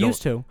 I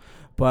used to,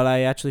 but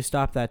I actually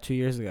stopped that 2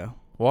 years ago.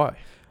 Why?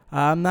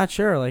 I'm not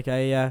sure. Like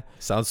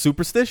sounds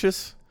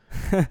superstitious.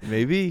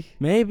 Maybe.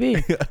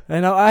 I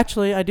know.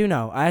 Actually, I do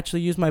know. I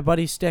actually used my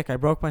buddy's stick. I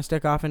broke my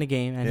stick off in a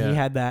game, and he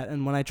had that.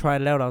 And when I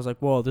tried it out, I was like,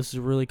 "Whoa, this is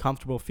a really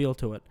comfortable feel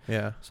to it."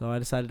 Yeah. So I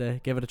decided to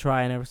give it a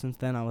try, and ever since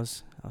then, I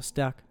was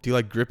stuck. Do you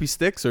like grippy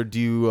sticks or do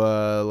you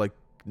like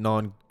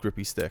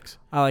non-grippy sticks?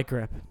 I like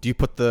grip. Do you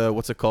put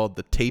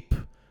the tape?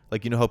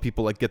 Like, how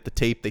people like get the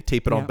tape, they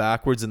tape it on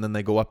backwards and then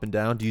they go up and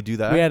down. Do you do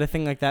that? We had a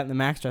thing like that in the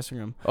Max dressing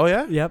room. Oh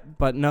yeah? Yep.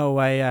 But no,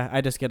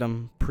 I just get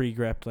them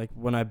pre-gripped. Like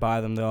when I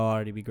buy them, they'll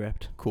already be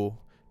gripped. Cool.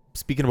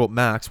 Speaking about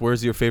Max,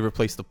 where's your favorite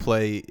place to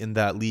play in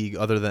that league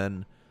other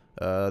than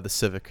the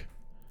Civic?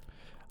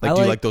 Like,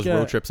 do you like those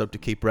road trips up to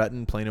Cape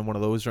Breton, playing in one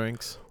of those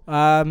rinks?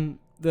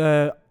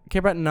 The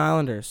Cape Breton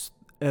Islanders,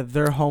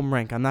 their home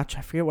rink. I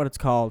forget what it's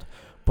called,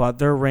 but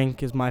their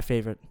rink is my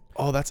favorite.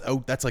 Oh,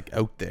 that's like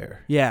out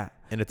there. Yeah.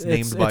 And it's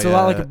named by... It's a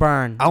lot like a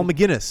barn. Al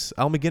McGinnis.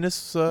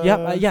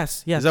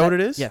 Yes. Is that what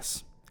it is?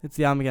 Yes. It's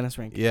the Al McGinnis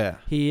rink. Yeah.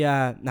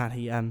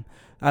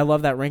 I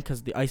love that rink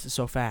because the ice is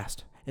so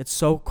fast. It's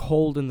so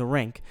cold in the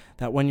rink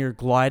that when you're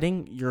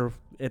gliding,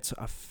 it's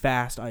a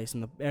fast ice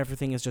and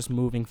everything is just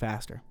moving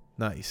faster.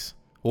 Nice.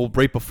 Well,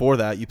 right before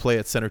that, you play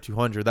at Center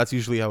 200. That's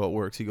usually how it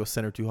works. You go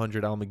Center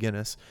 200, Al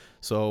McGinnis.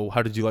 So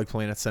how did you like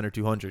playing at Center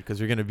 200? Because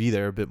you're going to be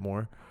there a bit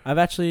more. I've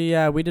actually,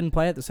 we didn't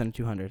play at the Center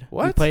 200.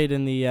 What? We played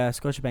in the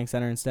Scotiabank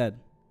Center instead.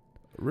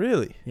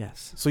 Really?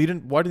 Yes. So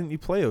why didn't you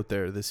play out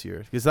there this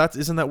year? Because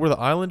isn't that where the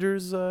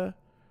Islanders, or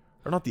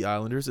not the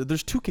Islanders,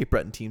 there's two Cape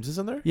Breton teams,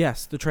 isn't there?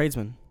 Yes, the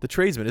Tradesmen. The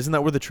Tradesmen. Isn't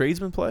that where the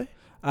Tradesmen play?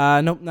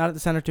 Nope, not at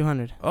the Center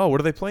 200. Oh, where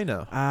do they play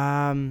now?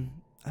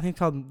 I think it's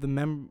called the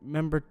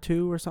Member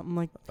 2 or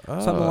something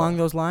something along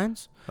those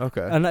lines.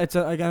 Okay. And it's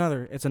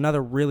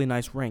another really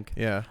nice rink.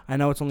 Yeah. I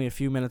know it's only a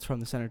few minutes from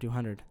the Center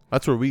 200.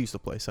 That's where we used to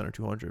play, Center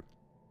 200.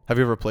 Have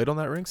you ever played on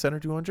that rink,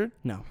 Center 200?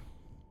 No. Nice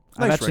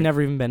I've actually rink.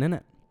 never even been in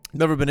it.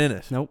 Never been in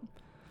it? Nope.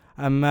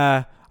 I'm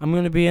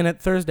going to be in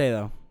it Thursday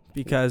though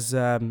because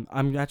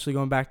I'm actually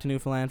going back to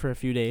Newfoundland for a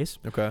few days.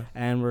 Okay.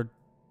 And we're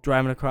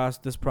driving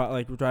across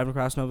we're driving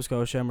across Nova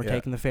Scotia and we're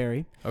taking the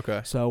ferry. Okay.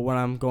 So when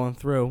I'm going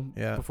through,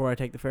 Yeah. before I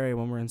take the ferry,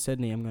 when we're in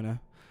Sydney, I'm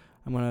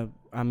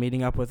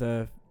meeting up with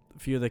a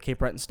few of the Cape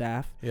Breton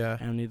staff. Yeah.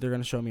 And they're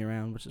going to show me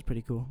around, which is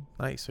pretty cool.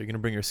 Nice. Are you going to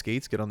bring your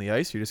skates, get on the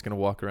ice, or you're just going to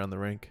walk around the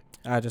rink?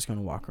 I'm just going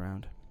to walk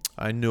around.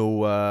 I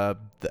know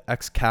the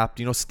ex-cap.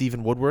 Do you know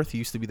Stephen Woodworth? He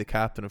used to be the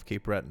captain of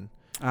Cape Breton.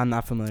 I'm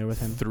not familiar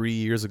with him. 3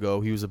 years ago,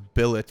 he was a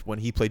billet. When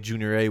he played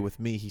Junior A with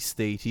me, he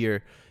stayed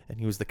here, and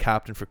he was the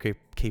captain for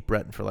Cape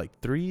Breton for like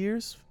 4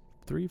 years.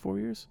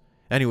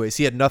 Anyways,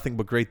 he had nothing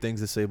but great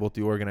things to say about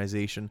the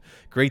organization.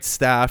 Great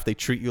staff. They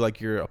treat you like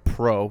you're a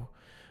pro.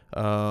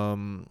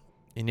 And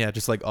yeah,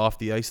 just like off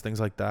the ice, things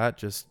like that.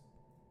 Just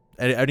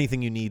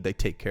anything you need, they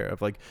take care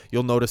of. Like,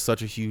 you'll notice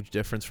such a huge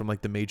difference from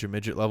like the major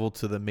midget level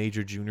to the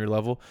major junior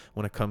level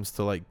when it comes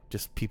to like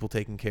just people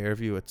taking care of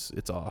you. It's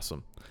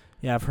awesome.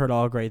 Yeah, I've heard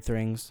all great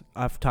things.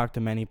 I've talked to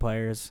many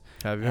players.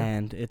 Have you?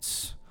 And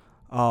it's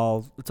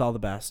all the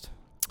best.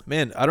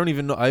 Man, I don't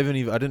even know. I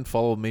didn't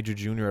follow major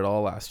junior at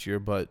all last year,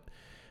 but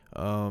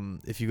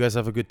if you guys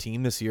have a good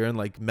team this year and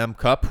like Mem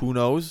Cup, who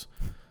knows?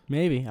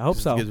 Maybe. I hope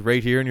so. It's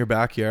right here in your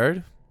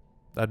backyard.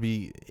 That'd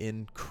be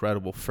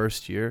incredible.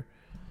 First year.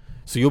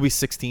 So you'll be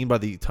 16 by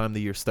the time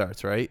the year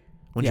starts, right?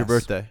 When's your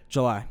birthday?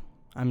 July.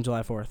 I'm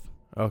July 4th.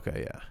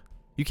 Okay, yeah.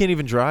 You can't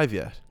even drive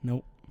yet.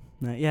 Nope.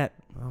 Not yet.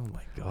 Oh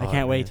my god. I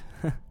can't wait.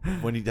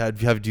 When do you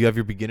have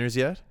your beginners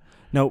yet?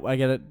 Nope, I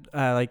get it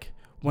like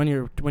when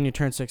you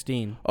turn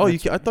 16. Oh, I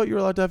thought you were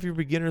allowed to have your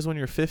beginners when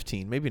you're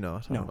 15. Maybe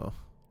not. I don't know.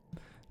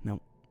 No.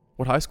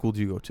 What high school do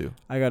you go to?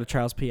 I go to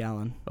Charles P.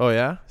 Allen. Oh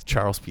yeah?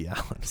 Charles P.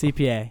 Allen.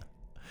 CPA.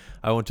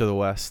 I went to the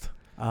West.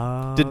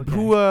 Oh.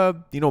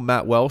 Okay.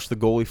 Matt Welsh, the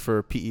goalie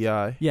for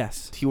PEI?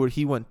 Yes. He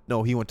went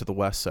to the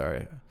West,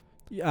 sorry.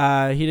 He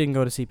didn't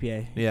go to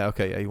CPA. Yeah,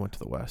 okay, yeah, he went to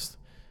the West.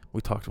 We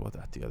talked about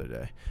that the other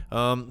day.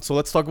 So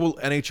let's talk about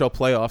NHL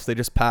playoffs. They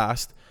just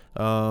passed.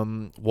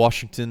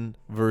 Washington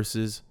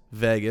versus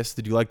Vegas.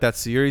 Did you like that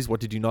series?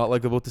 What did you not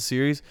like about the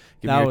series?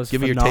 Give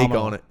me your take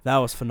on it. That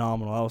was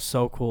phenomenal. That was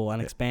so cool.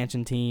 An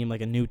expansion team,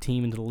 like a new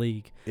team into the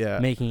league. Yeah.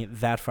 Making it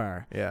that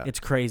far. Yeah. It's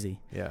crazy.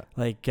 Yeah.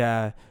 Like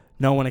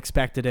no one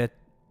expected it.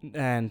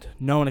 And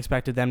no one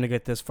expected them to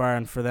get this far,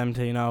 and for them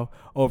to,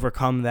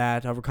 overcome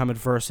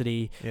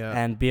adversity,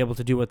 and be able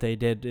to do what they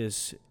did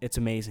it's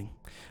amazing.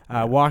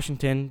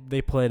 Washington,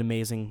 they played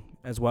amazing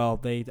as well.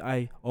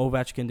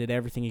 Ovechkin did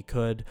everything he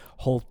could.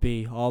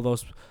 Holtby,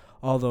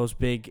 all those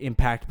big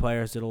impact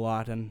players did a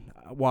lot, and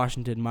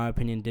Washington, in my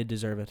opinion, did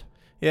deserve it.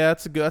 Yeah,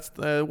 that's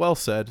well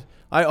said.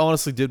 I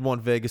honestly did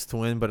want Vegas to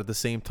win, but at the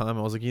same time,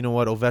 I was like, you know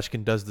what,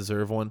 Ovechkin does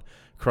deserve one.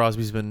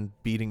 Crosby's been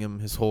beating him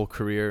his whole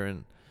career,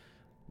 and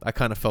I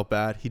kind of felt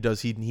bad. He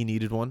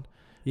needed one.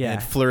 Yeah.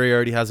 And Fleury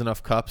already has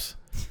enough cups.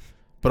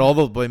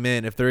 But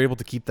man, if they're able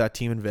to keep that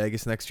team in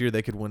Vegas next year,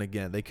 they could win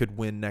again. They could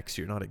win next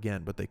year, not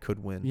again, but they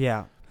could win.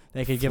 Yeah,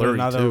 they could give it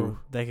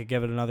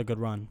another good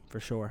run for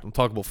sure. I'm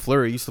talking about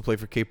Fleury. He used to play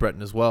for Cape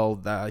Breton as well.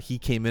 He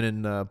came in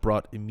and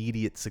brought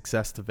immediate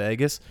success to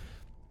Vegas.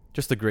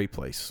 Just a great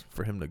place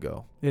for him to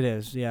go. It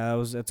is, yeah.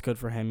 It's good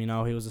for him.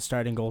 He was a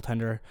starting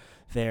goaltender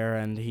there,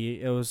 and he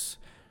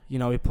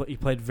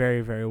played very,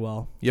 very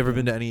well. You ever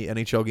been to any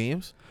NHL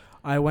games?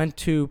 I went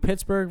to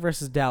Pittsburgh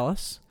versus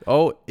Dallas.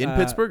 Oh, in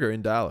Pittsburgh or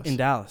in Dallas? In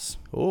Dallas.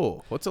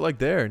 Oh, what's it like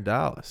there in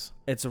Dallas?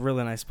 It's a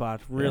really nice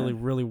spot. Really,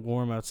 really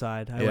warm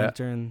outside. I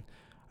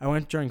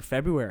went during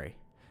February,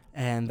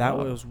 and that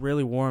was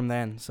really warm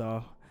then.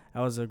 So that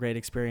was a great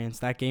experience.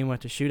 That game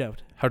went to shootout.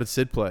 How did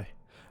Sid play?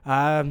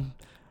 I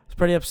was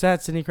pretty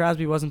upset. Sidney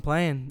Crosby wasn't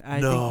playing. I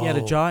think he had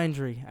a jaw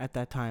injury at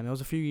that time. It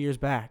was a few years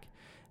back,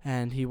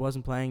 and he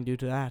wasn't playing due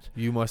to that.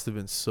 You must have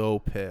been so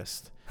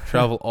pissed.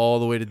 Travel all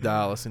the way to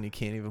Dallas, and he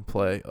can't even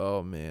play.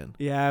 Oh, man.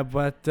 Yeah,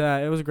 but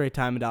it was a great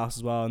time in Dallas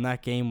as well, and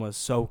that game was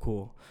so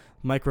cool.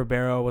 Mike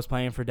Ribeiro was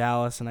playing for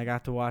Dallas, and I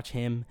got to watch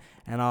him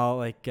and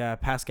all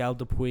Pascal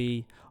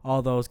Dupuis,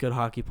 all those good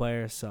hockey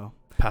players. So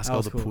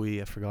Pascal Dupuis,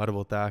 cool. I forgot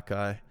about that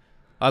guy.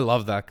 I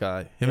love that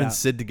guy. Him and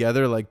Sid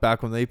together, like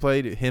back when they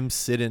played, him,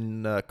 Sid,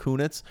 and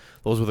Kunitz,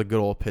 those were the good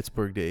old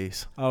Pittsburgh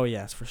days. Oh,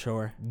 yes, for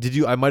sure.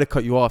 I might have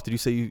cut you off. Did you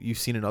say you've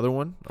seen another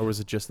one, or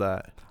was it just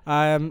that?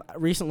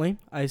 Recently,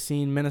 I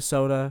seen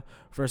Minnesota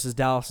versus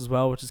Dallas as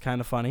well, which is kind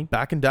of funny.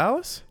 Back in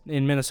Dallas?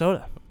 In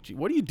Minnesota. Gee,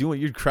 what are you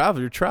doing? You're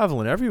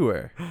traveling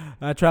everywhere.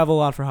 I travel a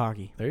lot for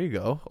hockey. There you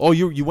go. Oh,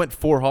 you went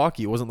for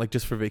hockey. It wasn't like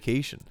just for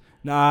vacation.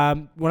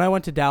 When I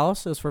went to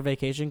Dallas, it was for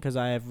vacation because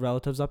I have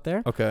relatives up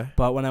there. Okay.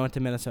 But when I went to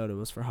Minnesota, it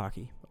was for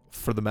hockey.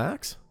 For the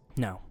Max?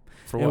 No.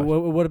 For what?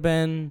 It would have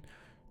been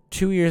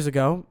 2 years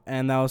ago,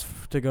 and that was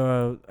to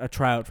go a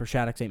tryout for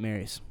Shattuck St.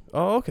 Mary's.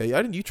 Oh, okay.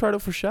 You tried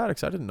out for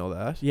Shattuck's. I didn't know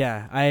that.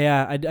 Yeah,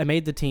 I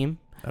made the team.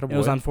 Attaboy. It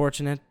was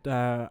unfortunate.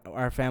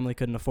 Our family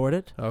couldn't afford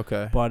it.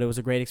 Okay. But it was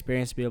a great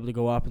experience to be able to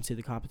go up and see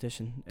the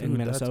competition in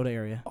Minnesota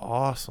area.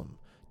 Awesome.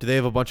 Do they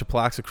have a bunch of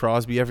plaques of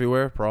Crosby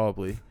everywhere?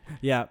 Probably.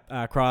 Yeah,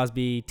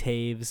 Crosby,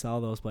 Taves,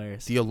 all those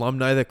players. The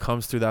alumni that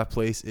comes through that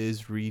place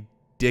is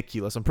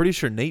ridiculous. I'm pretty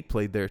sure Nate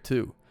played there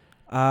too.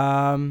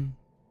 I'm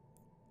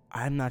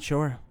not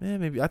sure. Yeah,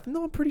 maybe.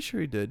 I'm pretty sure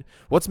he did.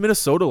 What's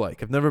Minnesota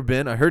like? I've never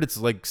been. I heard it's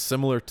like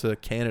similar to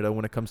Canada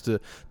when it comes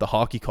to the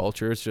hockey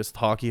culture. It's just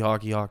hockey,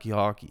 hockey, hockey,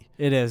 hockey.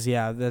 It is,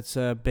 yeah. That's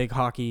a big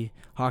hockey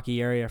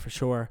area for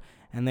sure.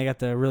 And they got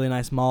the really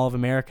nice Mall of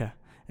America.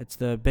 It's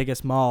the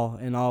biggest mall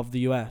in all of the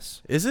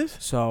U.S. Is it?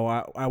 So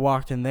I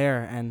walked in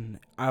there, and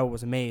I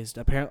was amazed.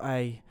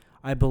 Apparently,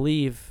 I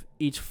believe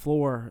each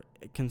floor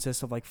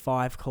consists of like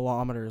 5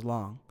 kilometers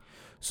long.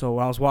 So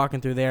when I was walking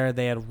through there,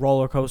 they had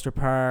roller coaster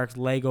parks,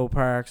 Lego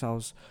parks. I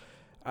was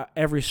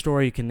every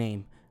store you can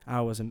name.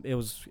 It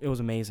was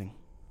amazing.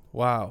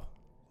 Wow,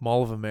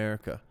 Mall of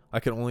America. I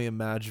can only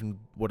imagine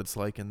what it's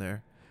like in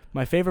there.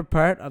 My favorite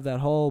part of that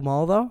whole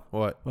mall, though,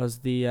 was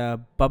the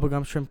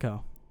Bubblegum Shrimp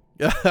Co.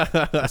 They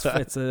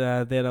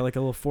had like a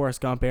little Forrest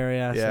Gump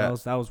area. Yeah.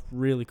 So that was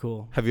really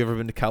cool. Have you ever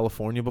been to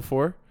California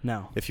before?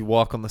 No. If you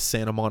walk on the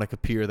Santa Monica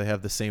Pier, they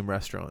have the same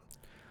restaurant,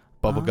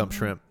 Bubblegum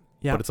Shrimp.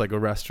 Yeah. But it's like a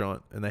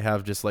restaurant, and they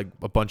have just like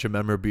a bunch of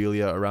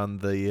memorabilia around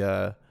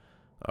the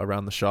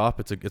shop.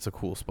 It's a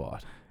cool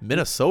spot.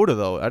 Minnesota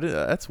though,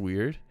 that's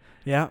weird.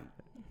 Yeah.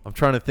 I'm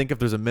trying to think if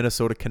there's a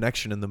Minnesota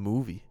connection in the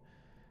movie.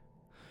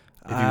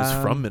 If he was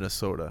from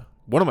Minnesota.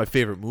 One of my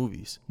favorite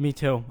movies. Me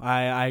too.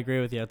 I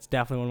agree with you. It's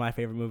definitely one of my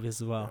favorite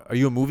movies as well. Are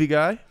you a movie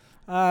guy?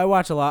 I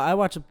watch a lot. I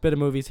watch a bit of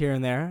movies here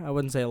and there. I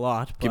wouldn't say a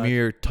lot. Give me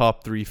your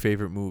top 3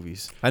 favorite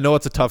movies. I know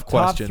it's a tough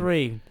question. Top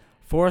 3.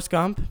 Forrest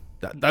Gump.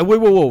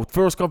 Whoa.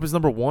 Forrest Gump is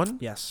number 1?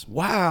 Yes.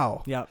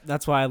 Wow. Yeah,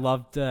 that's why I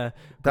loved going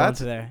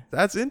to there.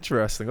 That's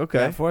interesting. Okay.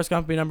 Yeah, Forrest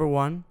Gump would be number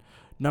 1.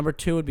 Number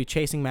 2 would be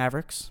Chasing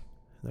Mavericks.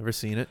 Never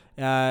seen it.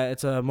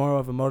 It's more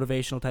of a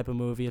motivational type of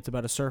movie. It's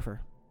about a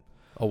surfer.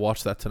 I'll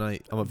watch that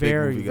tonight. I'm a big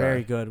movie guy.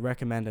 Very good.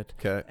 Recommend it.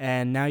 Okay.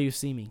 And Now You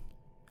See Me.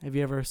 Have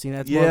you ever seen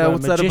that? It's yeah, more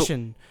what's that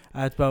magician.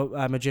 It's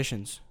about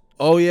magicians.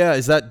 Oh, yeah.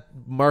 Is that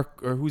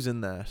Mark, or who's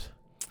in that?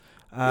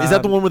 Is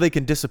that the one where they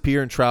can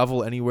disappear and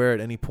travel anywhere at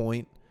any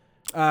point?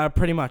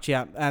 Pretty much,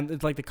 yeah. And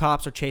it's like the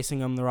cops are chasing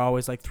them. They're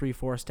always like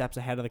 3-4 steps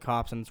ahead of the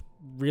cops, and it's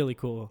really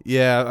cool.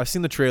 Yeah, I've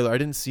seen the trailer. I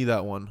didn't see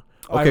that one.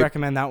 Okay. I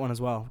recommend that one as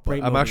well.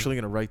 Great I'm movie. actually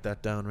going to write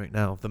that down right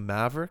now. The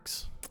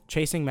Mavericks?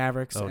 Chasing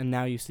Mavericks and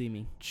Now You See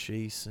Me.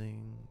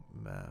 Chasing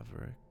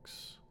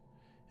Mavericks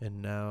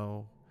and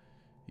Now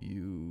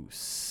You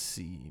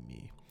See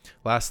Me.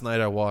 Last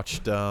night I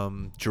watched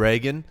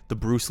Dragon, the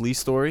Bruce Lee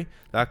story.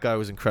 That guy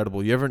was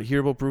incredible. You ever hear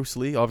about Bruce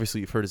Lee?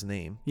 Obviously, you've heard his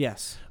name.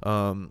 Yes.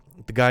 The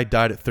guy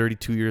died at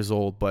 32 years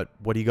old, but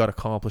what he got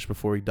accomplished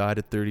before he died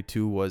at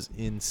 32 was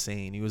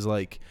insane.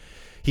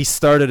 He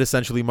started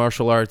essentially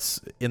martial arts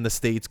in the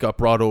States, got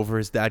brought over.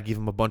 His dad gave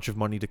him a bunch of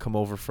money to come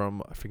over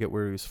from, I forget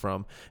where he was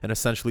from, and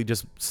essentially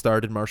just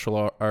started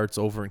martial arts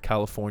over in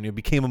California,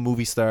 became a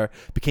movie star,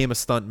 became a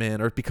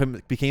stuntman, or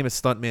became a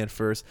stuntman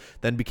first,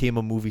 then became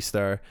a movie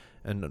star,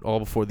 and all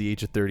before the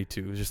age of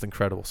 32. It was just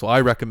incredible. So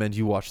I recommend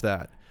you watch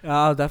that.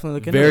 I'll definitely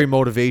look into it. Very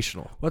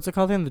motivational. What's it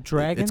called again? The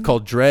Dragon? It's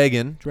called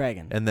Dragon.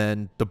 Dragon. And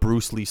then the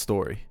Bruce Lee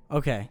story.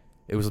 Okay.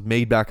 It was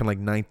made back in like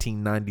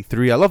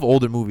 1993. I love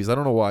older movies. I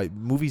don't know why.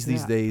 Movies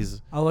these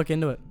days. I'll look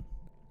into it.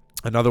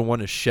 Another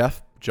one is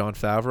Chef, Jon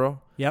Favreau.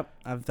 Yep,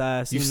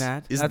 I've seen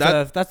that.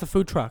 That's the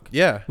food truck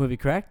movie,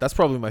 correct? That's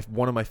probably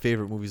one of my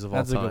favorite movies of all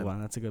time. That's a good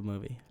one. That's a good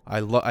movie.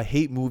 I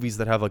hate movies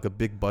that have like a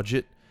big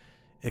budget.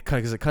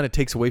 Because it kind of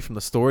takes away from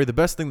the story. The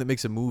best thing that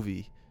makes a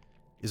movie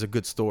is a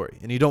good story.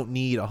 And you don't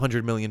need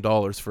 $100 million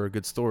for a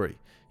good story.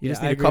 You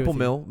just need a couple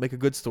mil, make a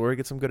good story,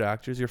 get some good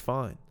actors, you're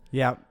fine.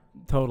 Yeah,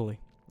 totally.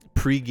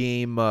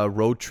 Pre-game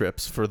road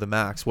trips for the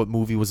Max. What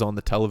movie was on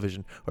the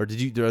television? Or do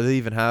they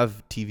even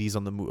have TVs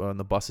on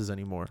the buses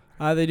anymore?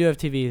 They do have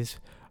TVs.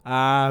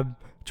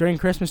 During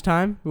Christmas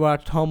time, we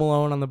watched Home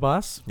Alone on the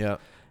bus. Yeah.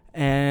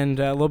 And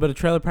a little bit of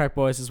Trailer Park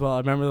Boys as well. I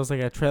remember there was like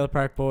a Trailer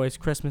Park Boys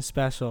Christmas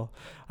special.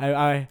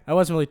 I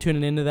wasn't really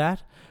tuning into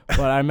that,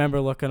 but I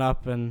remember looking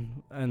up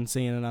and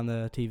seeing it on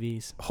the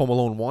TVs. Home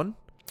Alone 1?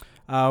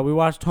 We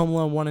watched Home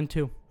Alone 1 and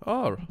 2.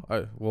 Oh,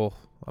 well,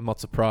 I'm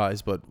not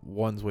surprised, but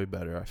 1's way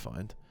better, I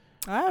find.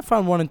 I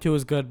found 1 and 2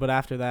 was good, but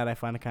after that, I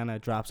find it kind of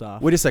drops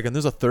off. Wait a second,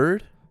 there's a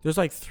third? There's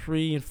like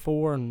 3 and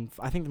 4, and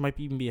I think there might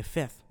even be a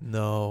 5th.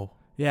 No.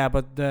 Yeah,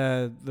 but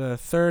the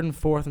third and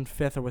fourth and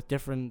fifth are with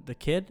different. The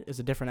kid is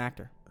a different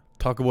actor.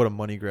 Talk about a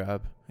money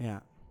grab. Yeah.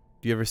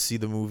 Do you ever see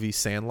the movie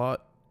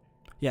Sandlot?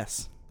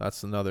 Yes.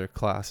 That's another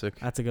classic.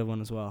 That's a good one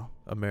as well.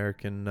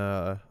 American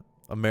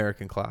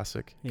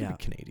classic. Could be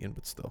Canadian,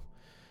 but still.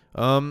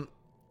 What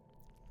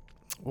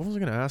was I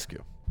gonna ask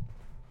you?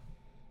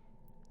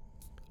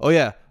 Oh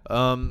yeah.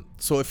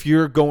 So if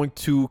you're going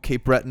to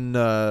Cape Breton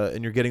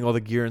and you're getting all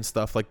the gear and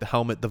stuff, like the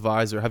helmet, the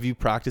visor, have you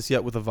practiced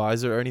yet with a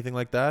visor or anything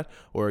like that,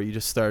 or are you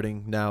just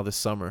starting now this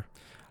summer?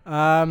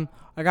 I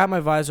got my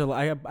visor.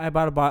 I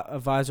bought a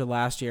visor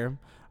last year.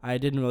 I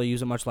didn't really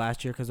use it much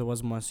last year because there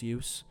wasn't much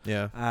use.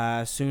 Yeah.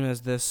 As soon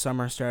as this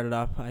summer started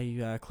up,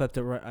 I clipped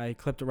it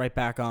right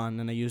back on,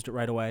 and I used it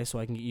right away so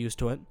I can get used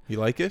to it. You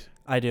like it?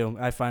 I do.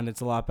 I find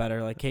it's a lot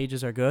better. Like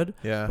cages are good.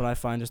 Yeah. But I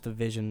find just the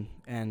vision,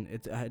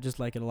 and I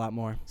just like it a lot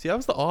more. See, I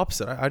was the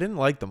opposite. I didn't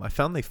like them. I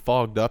found they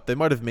fogged up. They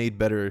might have made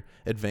better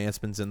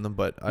advancements in them,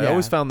 but I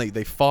always found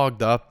they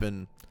fogged up,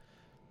 and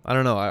I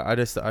don't know.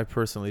 I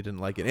personally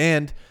didn't like it,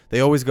 and they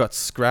always got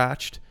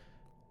scratched.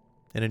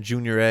 And in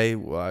Junior A,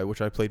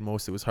 which I played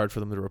most, it was hard for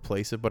them to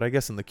replace it. But I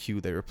guess in the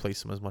Q, they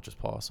replace them as much as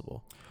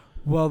possible.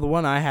 Well, the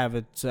one I have,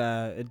 it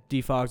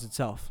defogs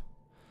itself.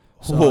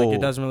 So like,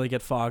 it doesn't really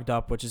get fogged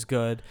up, which is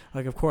good.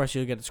 Like, of course,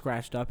 you'll get it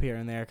scratched up here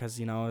and there because,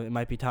 it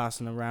might be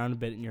tossing around a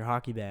bit in your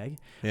hockey bag.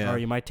 Yeah. Or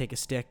you might take a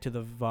stick to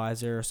the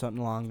visor or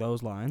something along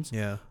those lines.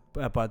 Yeah.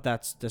 But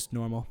that's just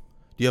normal.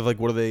 Do you have, like,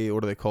 what are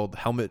they called?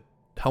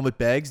 Helmet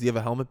bags? Do you have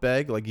a helmet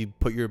bag? Like you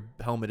put your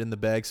helmet in the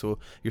bag so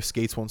your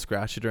skates won't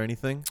scratch it or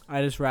anything?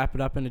 I just wrap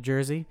it up in a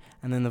jersey,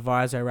 and then the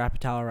visor, I wrap a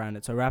towel around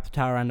it. So I wrap the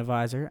towel around the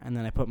visor, and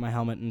then I put my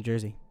helmet in the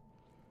jersey.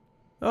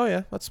 Oh,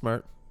 yeah. That's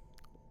smart.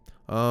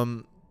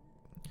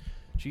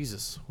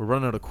 Jesus. We're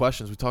running out of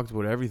questions. We talked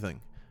about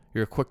everything.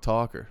 You're a quick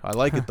talker. I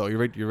like it, though. You're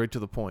right to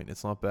the point.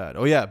 It's not bad.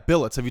 Oh, yeah.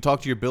 Billets. Have you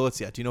talked to your billets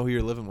yet? Do you know who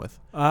you're living with?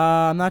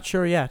 I'm not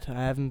sure yet.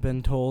 I haven't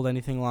been told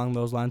anything along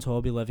those lines who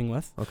I'll be living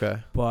with. Okay.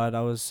 But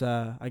I was,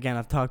 again,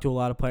 I've talked to a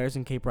lot of players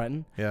in Cape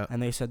Breton. Yeah.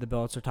 And they said the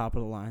billets are top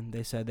of the line.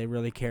 They said they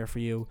really care for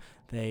you.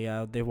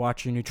 They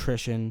watch your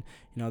nutrition.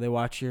 They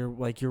watch your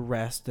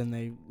rest, and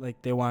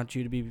they want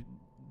you to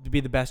be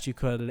the best you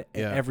could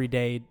every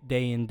day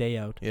in, day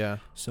out. Yeah.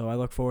 So I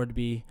look forward to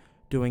be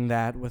doing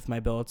that with my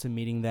billets and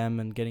meeting them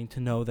and getting to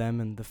know them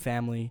and their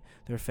family,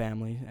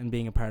 and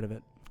being a part of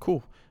it.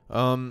 Cool.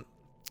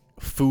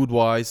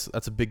 Food-wise,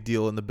 that's a big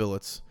deal in the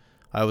billets.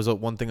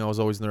 One thing I was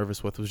always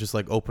nervous with was just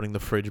like opening the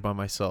fridge by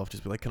myself.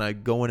 Just be like, can I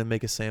go in and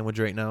make a sandwich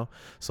right now?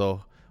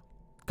 So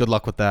good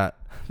luck with that.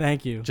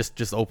 Thank you.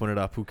 Just open it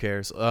up. Who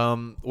cares?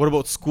 What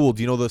about school?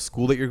 Do you know the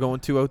school that you're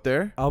going to out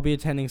there? I'll be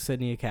attending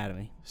Sydney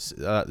Academy. Is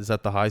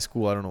that the high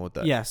school? I don't know what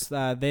that is. Yes.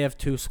 They have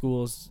two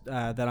schools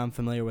that I'm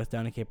familiar with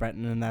down in Cape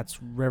Breton, and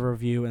that's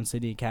Riverview and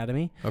Sydney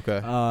Academy. Okay.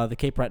 The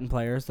Cape Breton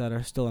players that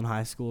are still in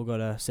high school go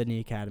to Sydney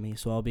Academy,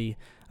 so I'll be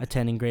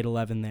attending grade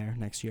 11 there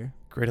next year.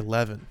 Grade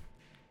 11?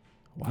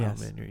 Wow,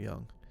 yes. Man, you're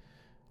young.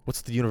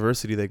 What's the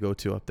university they go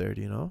to up there?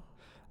 Do you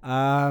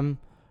know?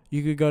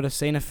 You could go to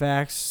St.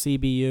 FX,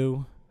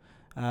 CBU.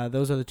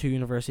 Those are the two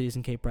universities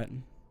in Cape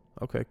Breton.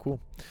 Okay, cool.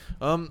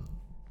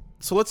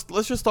 So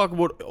let's just talk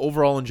about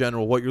overall in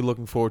general what you're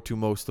looking forward to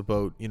most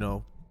about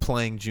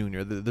playing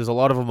junior. There's a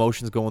lot of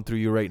emotions going through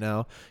you right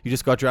now. You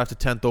just got drafted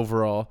 10th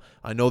overall.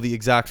 I know not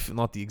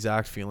the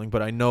exact feeling,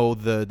 but I know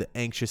the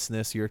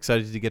anxiousness. You're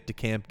excited to get to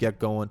camp, get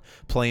going,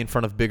 play in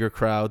front of bigger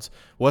crowds.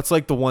 What's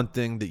like the one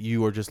thing that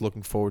you are just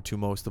looking forward to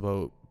most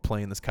about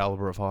playing this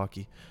caliber of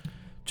hockey?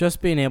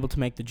 Just being able to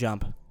make the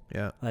jump.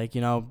 Yeah. Like,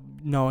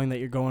 knowing that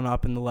you're going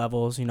up in the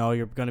levels,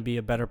 you're going to be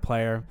a better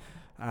player.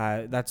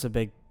 That's a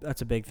big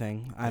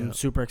thing. I'm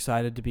super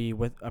excited to be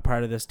with a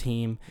part of this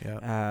team.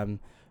 Yeah.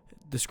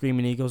 the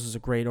Screaming Eagles is a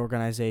great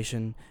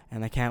organization,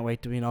 and I can't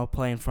wait to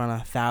play in front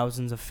of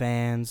thousands of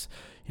fans.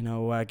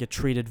 Get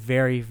treated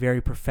very, very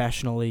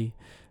professionally.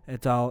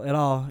 It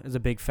all is a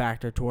big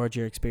factor towards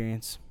your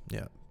experience.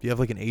 Yeah. Do you have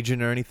like an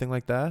agent or anything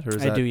like that? Or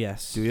I do,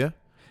 yes. Do you?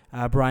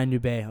 Brian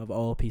Nubay of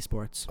OLP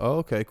Sports. Oh,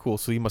 okay, cool.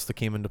 So you must have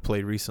came into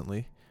play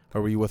recently,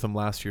 or were you with him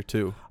last year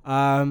too?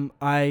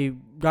 I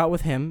got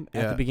with him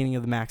at the beginning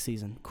of the MAC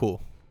season.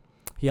 Cool.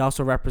 He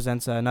also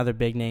represents another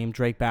big name,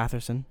 Drake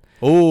Batherson.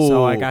 Oh.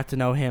 So I got to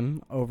know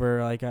him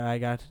over, I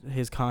got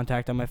his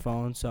contact on my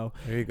phone. So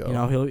there you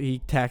go. He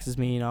texts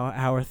me,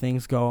 how are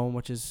things going,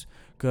 which is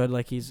good.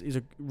 Like he's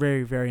a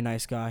very, very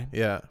nice guy.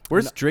 Yeah.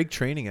 Where's Drake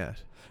training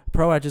at?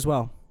 Pro Edge as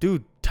well.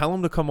 Dude, tell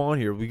him to come on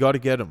here. We got to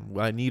get him.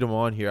 I need him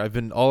on here.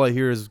 All I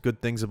hear is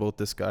good things about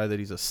this guy, that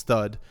he's a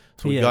stud.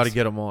 So we got to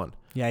get him on.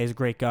 Yeah, he's a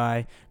great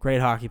guy,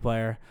 great hockey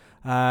player.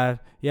 I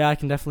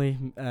can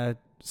definitely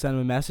send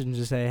him a message and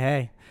just say,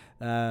 hey,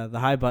 the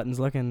high button's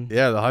looking.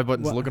 Yeah, the high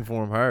button's looking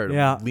for him hard.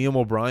 Yeah. Liam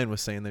O'Brien was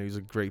saying that he's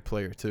a great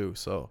player too.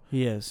 So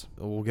he is.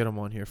 We'll get him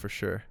on here for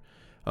sure.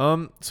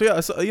 I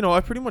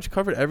pretty much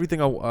covered everything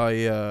I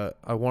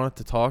wanted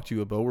to talk to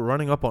you about. We're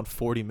running up on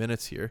 40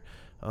 minutes here.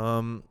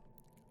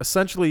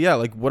 Essentially,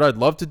 like what I'd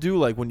love to do,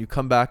 like when you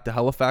come back to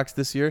Halifax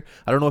this year,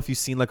 I don't know if you've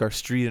seen like our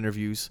street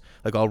interviews.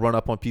 Like I'll run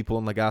up on people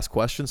and like ask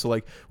questions. So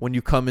like when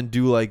you come and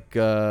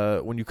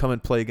when you come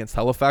and play against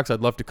Halifax, I'd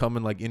love to come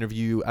and like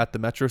interview you at the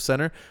Metro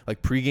Center,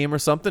 like pregame or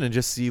something, and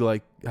just see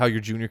like how your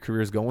junior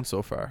career is going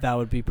so far. That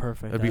would be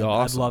perfect. That'd be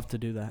awesome. I'd love to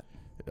do that.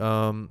 I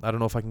don't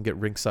know if I can get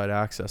ringside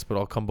access, but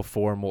I'll come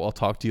before and I'll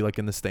talk to you like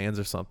in the stands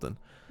or something.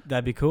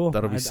 That'd be cool.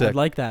 That'll be sick. I'd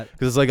like that.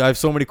 Because it's like I have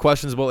so many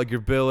questions about like your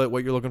billet,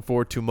 what you're looking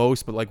forward to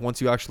most. But like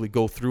once you actually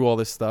go through all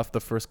this stuff,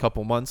 the first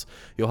couple months,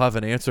 you'll have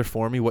an answer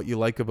for me, what you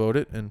like about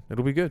it, and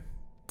it'll be good.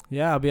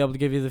 Yeah, I'll be able to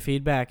give you the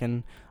feedback,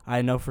 and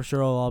I know for sure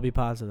it'll all be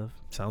positive.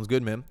 Sounds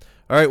good, man.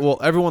 All right, well,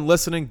 everyone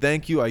listening,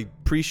 thank you. I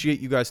appreciate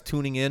you guys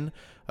tuning in.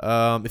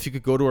 If you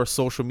could go to our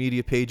social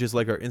media pages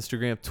like our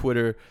Instagram,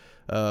 Twitter,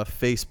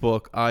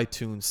 Facebook,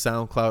 iTunes,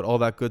 SoundCloud, all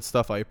that good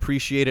stuff. I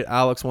appreciate it.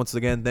 Alex, once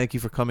again, thank you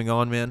for coming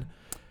on, man.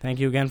 Thank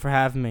you again for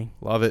having me.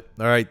 Love it.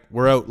 All right,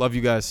 we're out. Love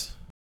you guys.